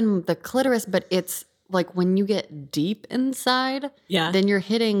more than the clitoris, but it's like when you get deep inside, Yeah. then you're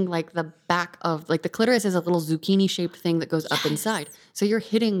hitting like the back of, like the clitoris is a little zucchini shaped thing that goes up inside. So you're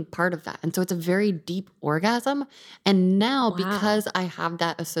hitting part of that. And so it's a very deep orgasm. And now because I have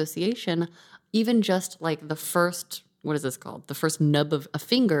that association, even just like the first, what is this called? The first nub of a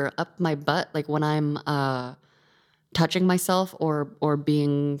finger up my butt, like when I'm touching myself or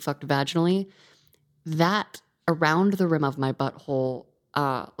being fucked vaginally, that around the rim of my butthole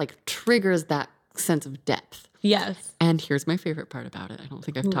like triggers that sense of depth. Yes. And here's my favorite part about it. I don't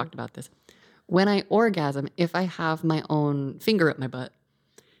think I've talked about this. When I orgasm, if I have my own finger at my butt,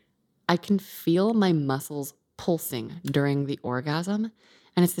 I can feel my muscles pulsing during the orgasm.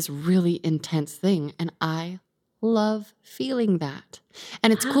 And it's this really intense thing. And I love feeling that.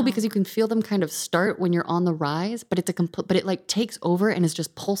 And it's cool because you can feel them kind of start when you're on the rise, but but it like takes over and is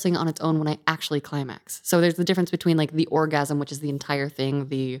just pulsing on its own when I actually climax. So there's the difference between like the orgasm, which is the entire thing,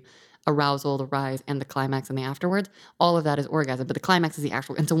 the arousal, the rise, and the climax and the afterwards. All of that is orgasm, but the climax is the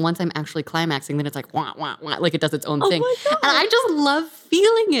actual. And so once I'm actually climaxing, then it's like wah, wah, wah, like it does its own thing. my God. And I just love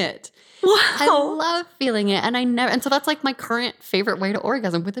feeling it. Wow. I love feeling it. And so that's like my current favorite way to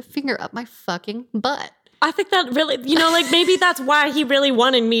orgasm, with a finger up my fucking butt. I think that really, like maybe that's why he really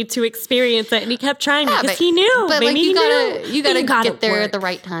wanted me to experience it, and he kept trying because he knew. But maybe like you gotta gotta get there work. at the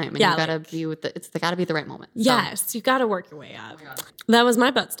right time, and Yeah, you gotta be with it's gotta be the right moment. So. Yes, you got to work your way up. That was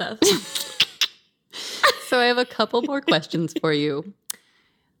my butt stuff. So I have a couple more questions for you.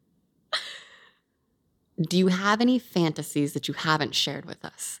 Do you have any fantasies that you haven't shared with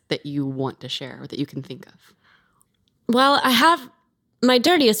us that you want to share or that you can think of? Well, I have. My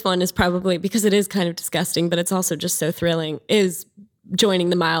dirtiest one is probably, because it is kind of disgusting, but it's also just so thrilling, is joining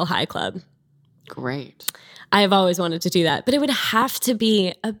the Mile High Club. Great. I have always wanted to do that, but it would have to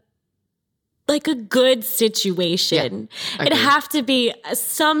be like a good situation. Yeah, it'd have to be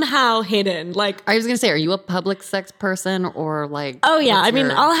somehow hidden. Like, I was going to say, are you a public sex person or like? oh yeah. I mean,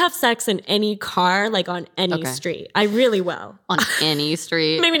 your- I'll have sex in any car, like on any street. I really will. on any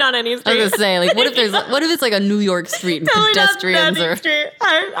street. Maybe not any I was street. going to say, like, what if it's like a New York street and Totally not pedestrians any are. street.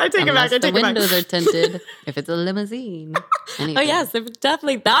 I take it back. Unless I the take it back. windows are tinted. If it's a limousine. Oh Anything. yes,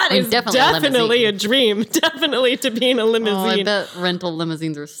 definitely. That I mean, is definitely a definitely a dream. Definitely to be in a Oh, I limousine. bet rental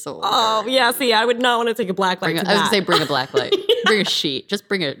limousines are so. Oh yeah, see, I would not want to take a black light. I was to gonna that. say bring a black light. Bring a sheet. Just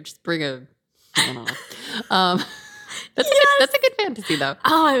bring a. I don't know. That's a good fantasy though.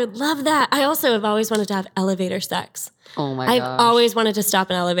 Oh, I would love that. I also have always wanted to have elevator sex. Oh my I've gosh. always wanted to stop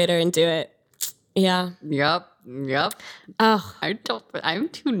an elevator and do it. Yeah. Yep. Oh, I'm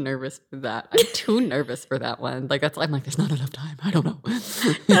too nervous for that. I'm too nervous for that one. Like I'm like, there's not enough time. I don't know.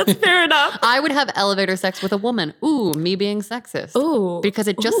 that's fair enough. I would have elevator sex with a woman. Ooh, me being sexist. Ooh. Because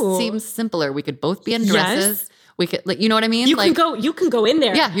it just Ooh. seems simpler. We could both be in dresses. Yes. We could, like, you know what I mean? You like, can go in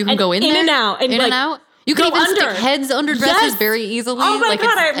there. yeah, you can and go in there. and out. And in like, and out. You can go even stick under. heads under dresses Yes. very easily. Oh my like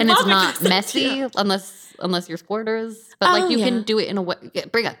God, I and it's love a not good messy idea. unless you're squirters. But Oh, like you yeah. can do it in a way.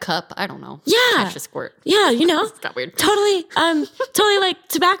 Bring a cup. I don't know. Yeah. Catch a squirt. Yeah, you know. It's got weird. Totally like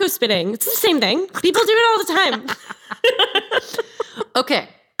tobacco spitting. It's the same thing. People do it all the time. Okay.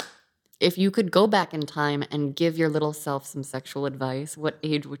 If you could go back in time and give your little self some sexual advice, what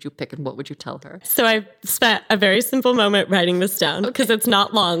age would you pick and what would you tell her? So I spent a very simple moment writing this down because it's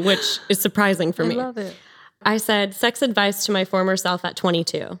not long, which is surprising for me. I love it. I said, sex advice to my former self at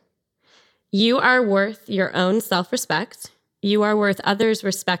 22. You are worth your own self-respect. You are worth others'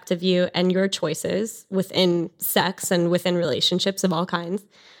 respect of you and your choices within sex and within relationships of all kinds.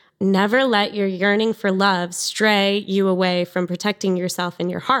 Never let your yearning for love stray you away from protecting yourself and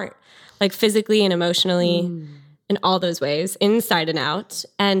your heart, like physically and emotionally in all those ways, inside and out.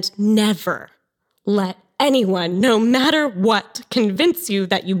 And never let anyone, no matter what, convince you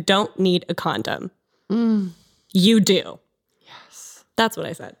that you don't need a condom. You do. Yes. That's what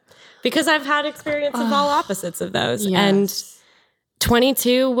I said. Because I've had experience of all opposites of those. Yes. And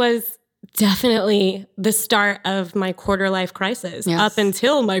 22 was definitely the start of my quarter life crisis. Yes. Up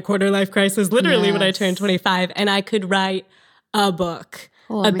until my quarter life crisis, literally when I Yes. turned 25. And I could write a book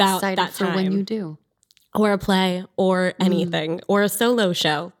Oh, I'm about excited that for time. when you do. Or a play or anything. Or a solo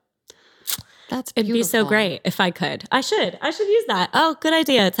show. That's It'd be so beautiful. great if I could. I should use that. Oh, good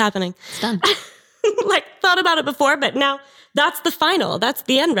idea. It's happening. It's done. Like thought about it before, but now that's the final. That's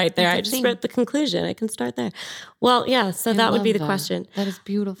the end right there. That's I the just thing. wrote the conclusion. I can start there. Well, yeah, so that would be the question. That is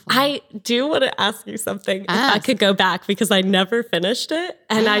beautiful. I do want to ask you something. If I Ask. could go back because I never finished it.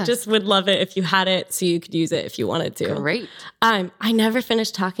 And I Ask. just would love it if you had it so you could use it if you wanted to. Great. I never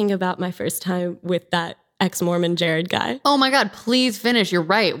finished talking about my first time with that ex-Mormon Jared guy. Oh my God, please finish. You're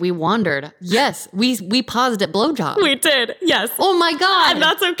right. We wandered. Yes, we paused at blowjob. We did, yes. Oh my God. And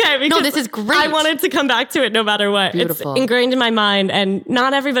that's okay because this is great. I wanted to come back to it no matter what. Beautiful. It's ingrained in my mind and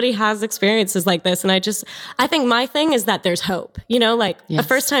not everybody has experiences like this. And I think my thing is that there's hope. You know, like a Yes.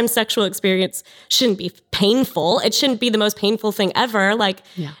 first time sexual experience shouldn't be painful. It shouldn't be the most painful thing ever. Like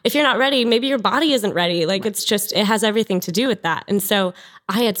if you're not ready, maybe your body isn't ready. Like it has everything to do with that. And so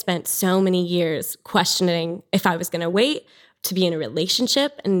I had spent so many years questioning if I was going to wait to be in a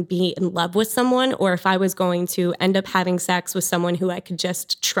relationship and be in love with someone, or if I was going to end up having sex with someone who I could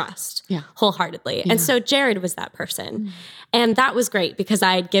just trust wholeheartedly. And so Jared was that person. And that was great because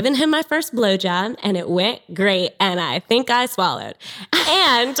I had given him my first blowjob and it went great. And I think I swallowed.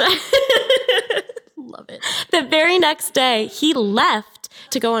 And Love it. the very next day, he left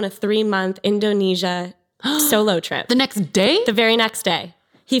to go on a 3-month Indonesia solo trip. The next day? The very next day,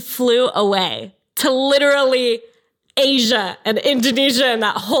 he flew away to literally Asia and Indonesia and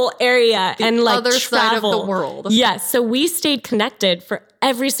that whole area and like other side of the travel. world. Yes. So we stayed connected for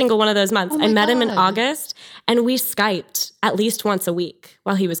every single one of those months. my I met him in God. August and we Skyped at least once a week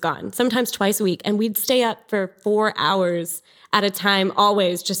while he was gone, sometimes twice a week. And we'd stay up for 4 hours at a time,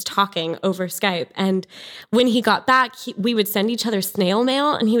 always just talking over Skype. And when he got back, we would send each other snail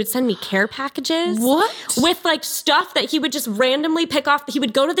mail and he would send me care packages. What? With like stuff that he would just randomly pick off. He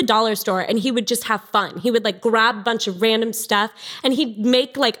would go to the dollar store and he would just have fun. He would like grab a bunch of random stuff and he'd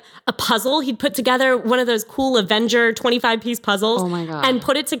make like a puzzle. He'd put together one of those cool Avenger 25-piece puzzles. Oh my God. And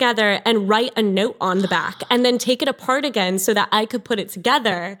put it together and write a note on the back and then take it apart again so that I could put it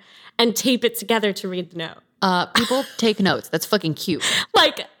together and tape it together to read the note. People take notes. That's fucking cute.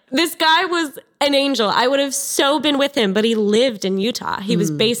 Like, this guy was an angel. I would have so been with him, but he lived in Utah. He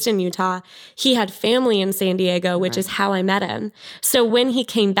was based in Utah. He had family in San Diego, which is how I met him. So when he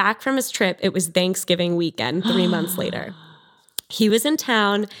came back from his trip, it was Thanksgiving weekend, 3 months later. He was in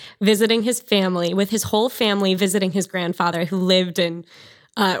town visiting his family, with his whole family visiting his grandfather who lived in,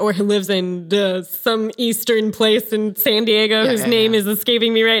 or who lives in some eastern place in San Diego, whose name is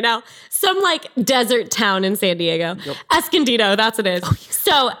escaping me right now. Some like desert town in San Diego. Yep. Escondido, that's what it is. Oh, yeah.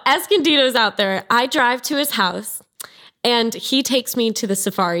 So Escondido's out there. I drive to his house and he takes me to the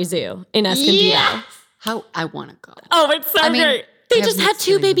Safari Zoo in Escondido. Yes! How I want to go. Oh, it's so great. They just had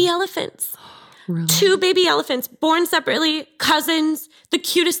 2 baby elephants. Really? 2 baby elephants, born separately, cousins, the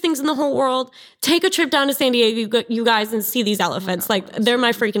cutest things in the whole world. Take a trip down to San Diego, you guys, and see these elephants. They're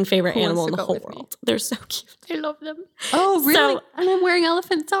my freaking favorite animal in the whole world. They're so cute. I love them. Oh, really? So, and I'm wearing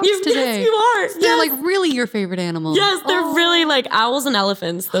elephant socks today. Yes, you are. So they're like really your favorite animals. Yes, they're really like owls and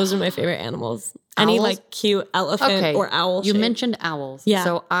elephants. Those are my favorite animals. Any like cute elephant or owl You shape. mentioned owls. Yeah.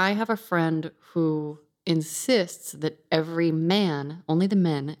 So I have a friend who insists that every man, only the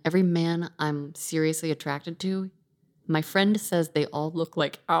men, every man I'm seriously attracted to, my friend says they all look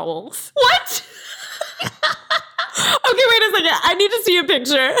like owls. What? Okay, wait a second. I need to see a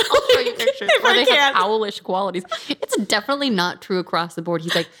picture. I'll show you pictures. If I can. Have owlish qualities. It's definitely not true across the board.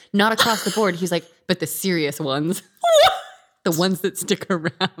 He's like, not across the board. He's like, but the serious ones. What? The ones that stick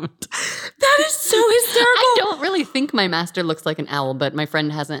around. That is so hysterical. I don't really think my master looks like an owl, but my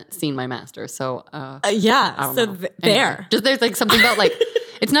friend hasn't seen my master, so yeah. I don't So know. there. Just there's like something about like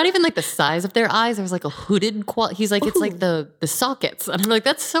it's not even like the size of their eyes. There's like a hooded quality. He's like, it's like the sockets, and I'm like,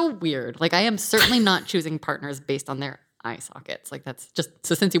 that's so weird. Like I am certainly not choosing partners based on their eye sockets. Like that's just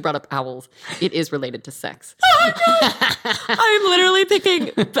so. Since you brought up owls, it is related to sex. Oh my God. I'm literally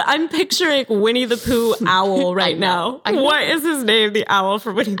picturing Winnie the Pooh owl right now. What is his name? The owl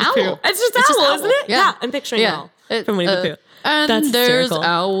for Winnie the Pooh. It's just owl, isn't it? Yeah, I'm picturing owl from Winnie the Pooh. And that's there's hysterical.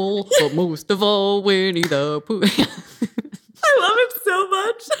 owl, but most of all, Winnie the Pooh. I love him so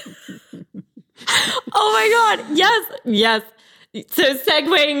much. Oh my God. Yes. So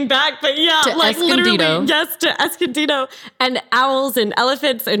segueing back, but yeah, to like Escondido. literally, yes, to Escondido and owls and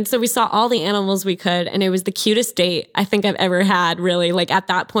elephants. And so we saw all the animals we could. And it was the cutest date I think I've ever had, really, like at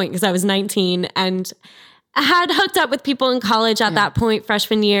that point, because I was 19 and I had hooked up with people in college at that point,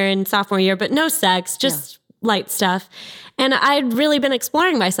 freshman year and sophomore year, but no sex, just light stuff. And I'd really been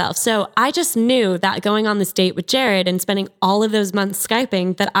exploring myself. So I just knew that going on this date with Jared and spending all of those months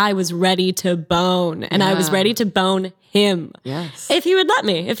Skyping that I was ready to bone. And I was ready to bone him. Yes. If he would let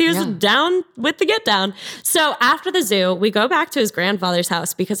me. If he was down with the get down. So after the zoo, we go back to his grandfather's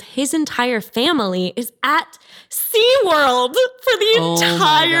house because his entire family is at SeaWorld for the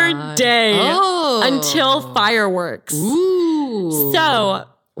entire day until fireworks. Ooh. So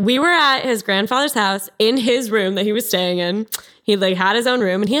we were at his grandfather's house in his room that he was staying in. He like had his own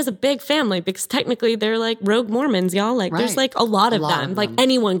room and he has a big family because technically they're like rogue Mormons, y'all. Like there's like a lot of them. Like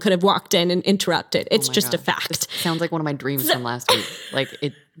anyone could have walked in and interrupted. It's just a fact. This sounds like one of my dreams from last week. Like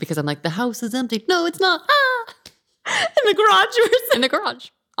it because I'm like, the house is empty. No, it's not. In the garage or something. In the garage.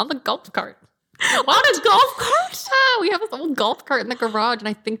 On the golf cart. On a golf cart? We have this old golf cart in the garage, and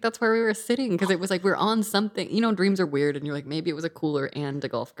I think that's where we were sitting because it was like we're on something. You know, dreams are weird, and you're like, maybe it was a cooler and a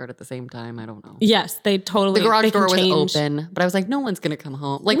golf cart at the same time. I don't know. Yes, they totally. The garage door was change. open, but I was like, no one's gonna come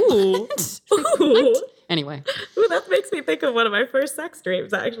home. Like, Ooh. what? Anyway, Ooh, that makes me think of one of my first sex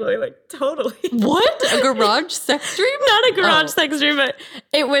dreams. Actually, like totally. What? A garage sex dream? Not a garage sex dream, but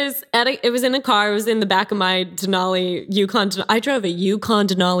it was it was in a car. It was in the back of my Denali Yukon. I drove a Yukon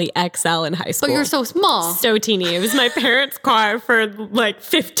Denali XL in high school. But you're so small. So teeny. It was my parents' car for like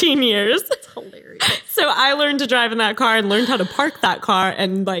 15 years. That's hilarious. So I learned to drive in that car and learned how to park that car.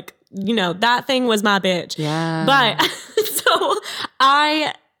 And like, you know, that thing was my bitch. Yeah. But so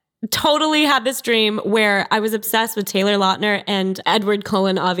I totally had this dream where I was obsessed with Taylor Lautner and Edward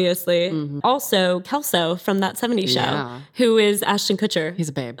Cullen, obviously. Mm-hmm. Also, Kelso from That 70s Show, who is Ashton Kutcher. He's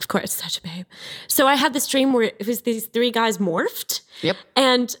a babe. Of course, such a babe. So I had this dream where it was these 3 guys morphed. Yep.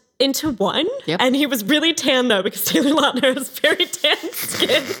 And into one. Yep. And he was really tan though, because Taylor Lautner has very tan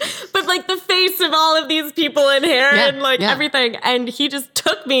skin. But like the face of all of these people and hair and like everything. And he just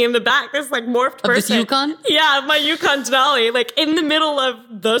took me in the back, this like morphed person. Of this Yukon? Yeah, my Yukon Denali, like in the middle of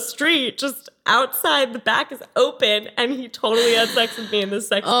the street, just outside, the back is open, and he totally had sex with me in this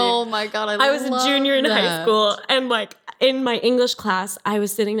sex dream. Oh my God, I was a junior in high school, and like in my English class, I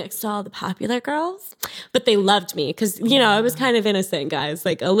was sitting next to all the popular girls, but they loved me because, you know, I was kind of innocent, guys,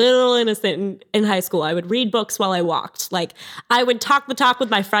 like a little innocent in high school. I would read books while I walked. Like I would talk the talk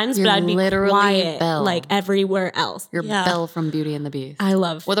with my friends, but I'd be quiet Belle. Like everywhere else. You're Belle from Beauty and the Beast. I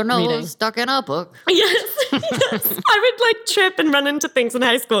love with her nose reading. Stuck in a book. Yes. I would like trip and run into things in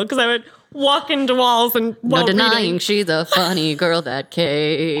high school because I would walk into walls and no denying reading. She's a funny girl, that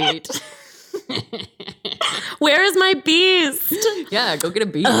Kate. Where is my beast? Yeah, go get a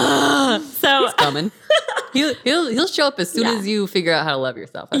beast. So He's coming. He'll show up as soon as you figure out how to love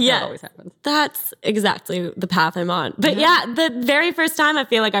yourself. That's how it always happens. That's exactly the path I'm on. But the very first time I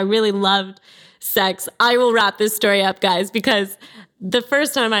feel like I really loved sex, I will wrap this story up, guys, because the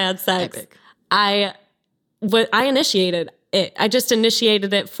first time I had sex, Epic. I initiated it. I just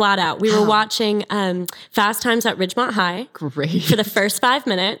initiated it flat out. We were watching Fast Times at Ridgemont High. Great. For the first 5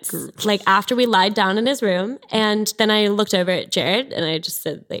 minutes, like after we lied down in his room. And then I looked over at Jared and I just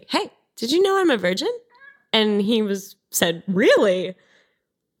said, like, hey, did you know I'm a virgin? And he said, really?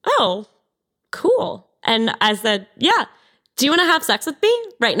 Oh, cool. And I said, yeah. Do you want to have sex with me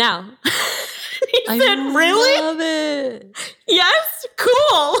right now? He said, really? I love it. Yes,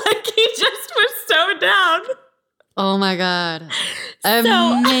 cool. Like he just was so down. Oh my God.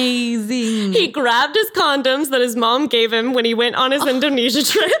 Amazing. He grabbed his condoms that his mom gave him when he went on his Indonesia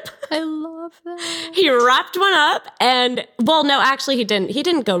trip. I love that. He wrapped one up and, well, no, actually he didn't. He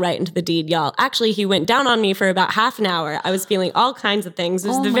didn't go right into the deed, y'all. Actually, he went down on me for about half an hour. I was feeling all kinds of things. It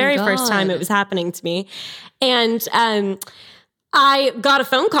was the very first time it was happening to me. And I got a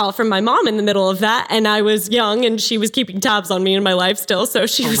phone call from my mom in the middle of that, and I was young, and she was keeping tabs on me and my life still. So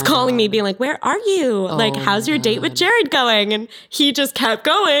she was calling me, being like, "Where are you? Like, how's your date with Jared going?" And he just kept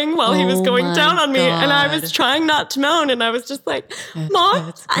going while he was going down on me, and I was trying not to moan, and I was just like,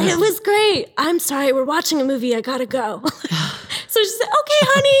 "Mom, it was great. I'm sorry, we're watching a movie. I gotta go." So she said, "Okay,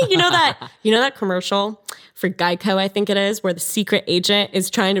 honey." You know that commercial for Geico, I think it is, where the secret agent is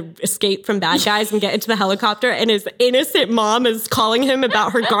trying to escape from bad guys and get into the helicopter, and his innocent mom is calling him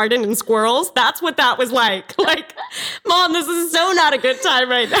about her garden and squirrels. That's what that was like. Like, Mom, this is so not a good time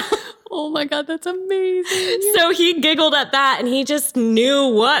right now. Oh my God, that's amazing. So he giggled at that, and he just knew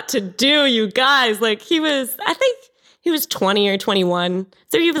what to do, you guys. Like, I think he was 20 or 21.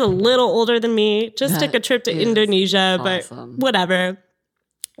 So he was a little older than me. Just took a trip to Indonesia, but whatever.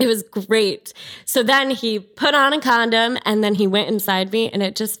 It was great. So then he put on a condom and then he went inside me, and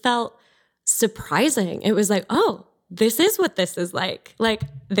it just felt surprising. It was like, oh, this is what this is like. Like,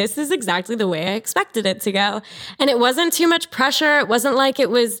 this is exactly the way I expected it to go. And it wasn't too much pressure. It wasn't like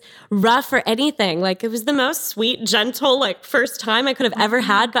it was rough or anything. Like, it was the most sweet, gentle, like, first time I could have ever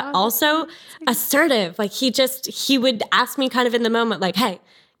had, but also assertive. Like, he would ask me kind of in the moment, like, hey,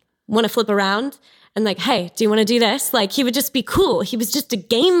 want to flip around? And like, hey, do you want to do this? Like, he would just be cool. He was just a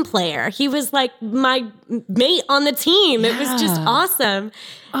game player. He was like my mate on the team. It was just awesome.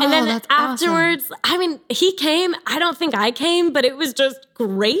 And then afterwards, I mean, he came. I don't think I came, but it was just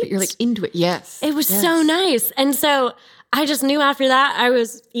great. But you're like into it. Yes. It was so nice. And so I just knew after that I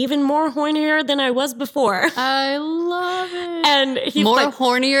was even more hornier than I was before. I love it. And he's more like,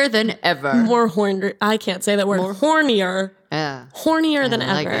 hornier than ever. More hornier. I can't say that word. More hornier. Yeah. Hornier than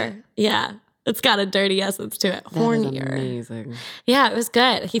like ever. It. Yeah. It's got a dirty essence to it. Hornier. That is amazing. Yeah, it was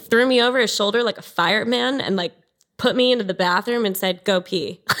good. He threw me over his shoulder like a fireman and like put me into the bathroom and said, "Go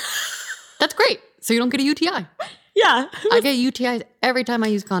pee." That's great. So you don't get a UTI. Yeah. I get UTIs every time I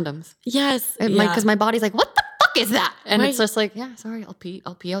use condoms. Yes. Because my body's like, what the fuck is that? And it's just like, yeah, sorry, I'll pee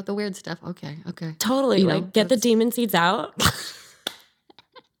out the weird stuff. Okay. Totally. Like, get the demon seeds out.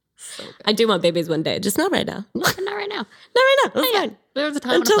 So I do want babies one day, just not right now. Not right now. That's fine. There's a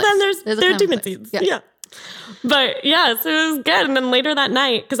time Until and a then, place. there are demon seeds. Yeah. But yeah, so it was good. And then later that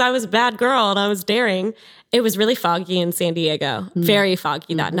night, because I was a bad girl and I was daring, it was really foggy in San Diego. Very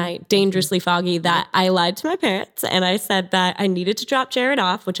foggy that night. Dangerously foggy that I lied to my parents and I said that I needed to drop Jared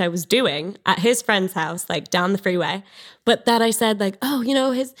off, which I was doing at his friend's house, like down the freeway. But that I said like, oh, you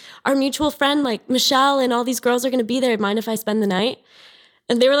know, our mutual friend, like Michelle and all these girls are going to be there. Mind if I spend the night?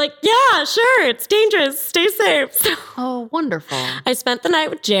 And they were like, yeah, sure, it's dangerous. Stay safe. So oh, wonderful. I spent the night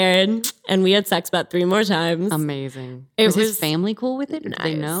with Jared, and we had sex about 3 more times. Amazing. Was his family cool with it? Did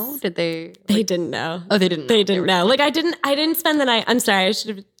they know? Did they? They didn't know. Oh, they didn't know. They didn't know. Like, I didn't spend the night. I'm sorry. I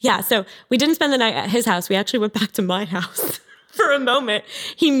should have. Yeah, so we didn't spend the night at his house. We actually went back to my house for a moment.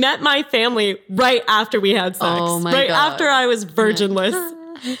 He met my family right after we had sex. Oh, my right God. after I was virginless. So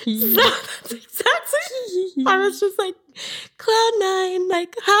that's exactly. I was just like, Cloud9,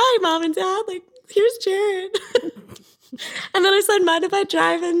 like, hi, Mom and Dad, like, here's Jared. And then I said, mind if I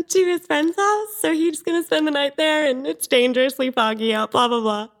drive him to his friend's house? So he's going to spend the night there, and it's dangerously foggy out, blah, blah,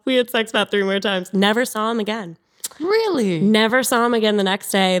 blah. We had sex about 3 more times. Never saw him again. Really? Never saw him again the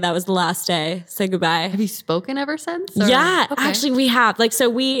next day. That was the last day. Said goodbye. Have you spoken ever since? Or? Yeah, okay. Actually, we have. Like, so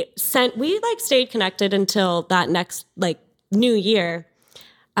we stayed connected until that next, like, New Year.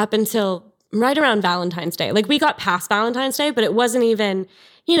 Up until right around Valentine's Day. Like, we got past Valentine's Day, but it wasn't even,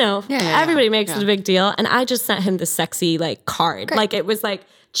 everybody makes it a big deal. And I just sent him the sexy, like, card. Great. Like, it was like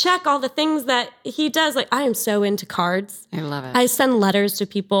check all the things that he does. Like, I am so into cards. I love it. I send letters to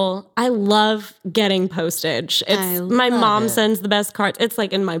people. I love getting postage. My mom sends the best cards. It's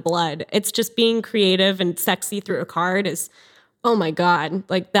like in my blood. It's just being creative and sexy through a card is, oh my God,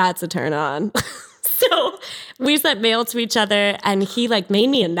 like that's a turn on. So we sent mail to each other, and he like made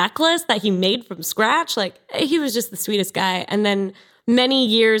me a necklace that he made from scratch. Like, he was just the sweetest guy. And then many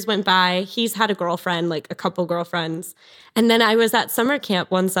years went by. He's had a girlfriend, like a couple girlfriends. And then I was at summer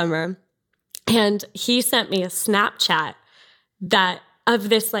camp one summer, and he sent me a Snapchat of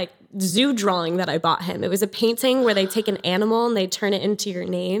this like zoo drawing that I bought him. It was a painting where they take an animal and they turn it into your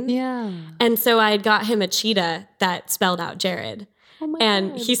name. Yeah. And so I had got him a cheetah that spelled out Jared. Oh my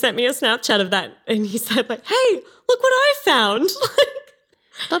And God. he sent me a Snapchat of that, and he said like, "Hey, look what I found."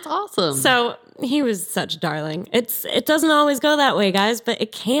 That's awesome. So he was such a darling. It doesn't always go that way, guys, but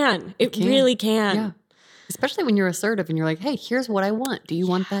it can. It really can. Yeah. Especially when you're assertive and you're like, hey, here's what I want. Do you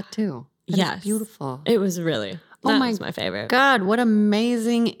want that too? That's Yes. beautiful. It was really. That was my favorite. God, what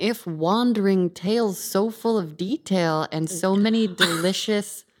amazing, if wandering tales, so full of detail and so many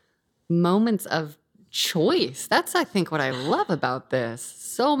delicious moments of choice. That's, I think, what I love about this.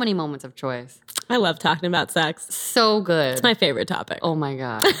 So many moments of choice. I love talking about sex. So good. It's my favorite topic. Oh my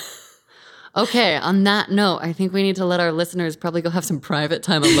God. Okay, on that note, I think we need to let our listeners probably go have some private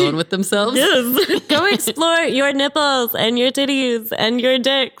time alone with themselves. Yes. Go explore your nipples and your titties and your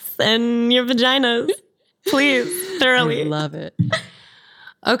dicks and your vaginas. Please, thoroughly. I love it.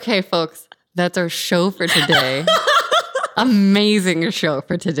 Okay, folks, that's our show for today. Amazing show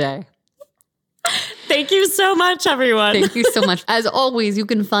for today. Thank you so much, everyone. Thank you so much. As always, you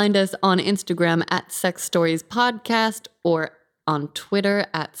can find us on Instagram at Sex Stories Podcast or on Twitter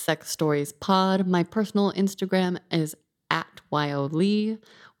at Sex Stories Pod. My personal Instagram is at YOLee.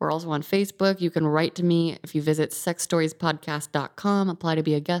 We're also on Facebook. You can write to me if you visit sexstoriespodcast.com, apply to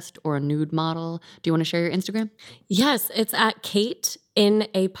be a guest or a nude model. Do you want to share your Instagram? Yes, it's at Kate in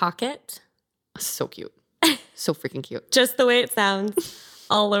a Pocket. So cute. So freaking cute. Just the way it sounds.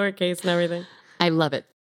 All lowercase and everything. I love it.